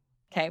jeans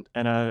Okay.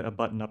 and a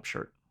button-up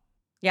shirt.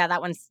 Yeah,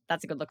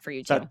 that's a good look for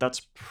you too. That's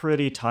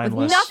pretty With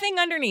timeless. nothing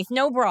underneath,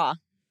 no bra.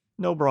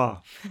 No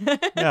bra.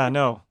 Yeah,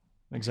 no.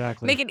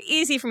 Exactly. Make it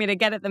easy for me to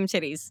get at them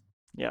titties.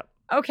 Yeah.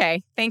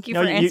 Okay, thank you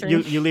No, for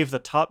answering. you leave the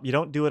top. You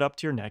don't do it up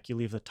to your neck. You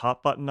leave the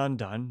top button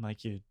undone.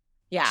 Like you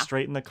Yeah.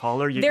 straighten the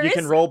collar. You There can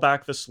is- roll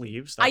back the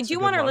sleeves. I That's a do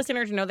good want our look.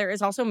 listener to know there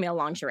is also male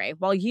lingerie.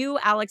 While you,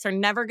 Alex, are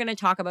never going to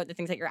talk about the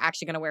things that you're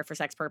actually going to wear for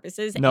sex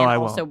purposes, No, and I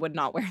also won't. would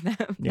not wear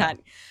them. Yeah.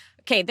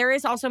 Okay, there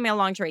is also male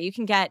lingerie. You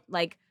can get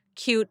like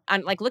cute,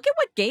 like look at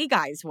what gay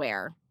guys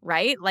wear,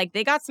 right? Like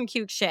they got some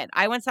cute shit.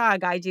 I once saw a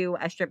guy do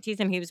a striptease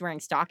and he was wearing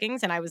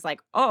stockings, and I was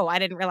like, oh, I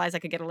didn't realize I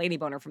could get a lady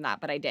boner from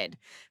that, but I did.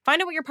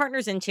 Find out what your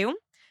partner's into.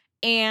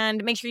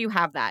 And make sure you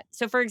have that.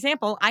 So, for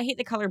example, I hate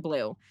the color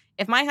blue.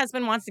 If my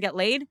husband wants to get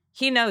laid,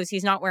 he knows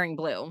he's not wearing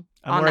blue.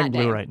 I'm on wearing that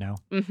blue day. right now.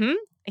 Mm-hmm.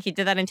 He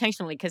did that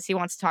intentionally because he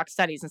wants to talk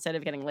studies instead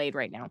of getting laid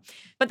right now.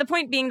 But the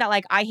point being that,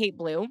 like, I hate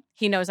blue.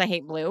 He knows I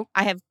hate blue.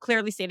 I have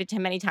clearly stated to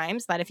him many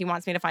times that if he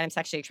wants me to find him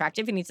sexually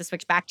attractive, he needs to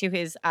switch back to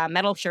his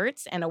metal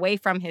shirts and away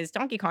from his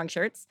Donkey Kong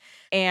shirts.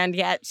 And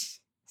yet,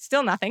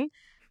 still nothing.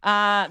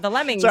 The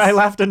Lemmings. So I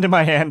laughed into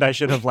my hand. I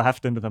should have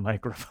laughed into the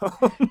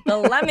microphone. The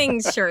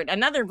Lemmings shirt,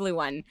 another blue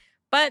one.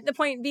 But the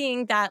point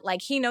being that,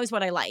 like, he knows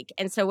what I like.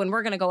 And so when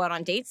we're going to go out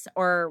on dates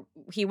or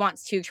he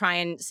wants to try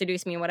and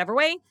seduce me in whatever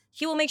way,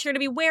 he will make sure to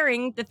be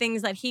wearing the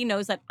things that he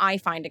knows that I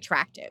find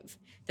attractive.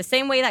 The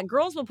same way that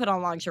girls will put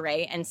on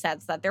lingerie and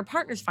sets that their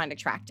partners find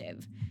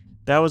attractive.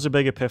 That was a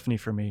big epiphany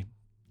for me.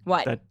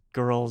 What? That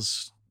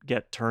girls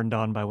get turned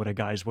on by what a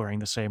guy's wearing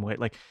the same way.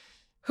 Like,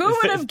 Who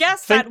would have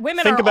guessed that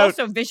women are about-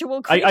 also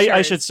visual creatures?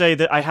 I should say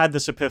that I had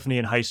this epiphany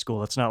in high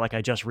school. It's not like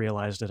I just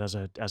realized it as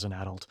an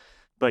adult.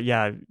 But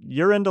yeah,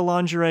 you're into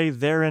lingerie,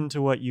 they're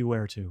into what you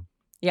wear too.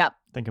 Yep.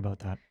 Think about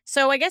that.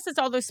 So I guess it's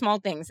all those small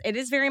things. It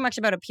is very much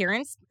about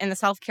appearance and the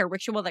self-care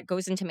ritual that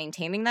goes into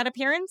maintaining that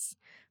appearance.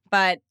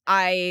 But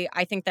I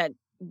think that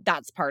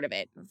that's part of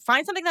it.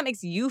 Find something that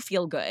makes you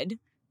feel good.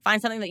 Find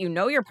something that you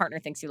know your partner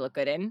thinks you look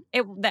good in.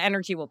 The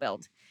energy will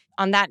build.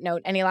 On that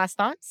note, any last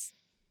thoughts?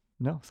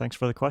 No, thanks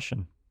for the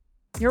question.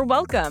 You're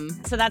welcome.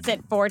 So that's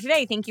it for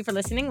today. Thank you for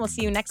listening. We'll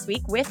see you next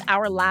week with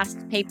our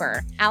last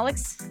paper.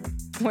 Alex,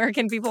 where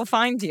can people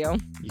find you?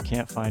 You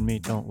can't find me,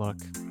 don't look.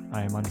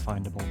 I am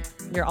unfindable.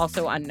 You're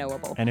also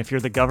unknowable. And if you're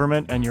the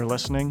government and you're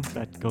listening,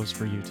 that goes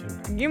for you too.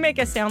 You make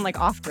us sound like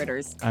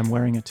off-gridders. I'm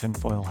wearing a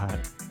tinfoil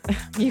hat.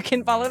 You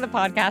can follow the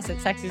podcast at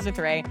Sex News with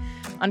Ray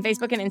on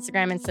Facebook and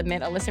Instagram and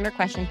submit a listener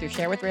question through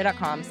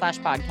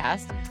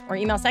sharewithray.com/podcast or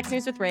email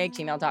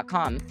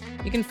sexnewswithray@gmail.com.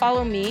 You can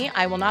follow me.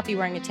 I will not be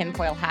wearing a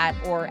tinfoil hat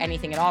or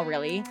anything at all,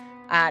 really,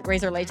 at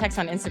Razor Latex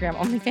on Instagram,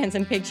 OnlyFans,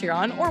 and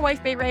Patreon, or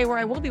Wife Bay Ray, where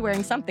I will be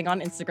wearing something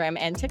on Instagram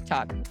and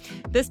TikTok.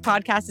 This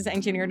podcast is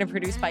engineered and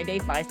produced by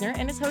Dave Meisner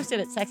and is hosted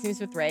at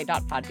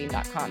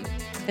sexnewswithray.podbean.com.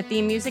 The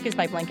theme music is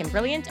by Blank and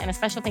Brilliant, and a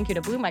special thank you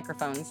to Blue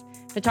Microphones.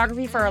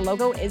 Photography for our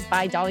logo is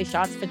by Dolly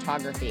Shots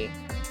Photography.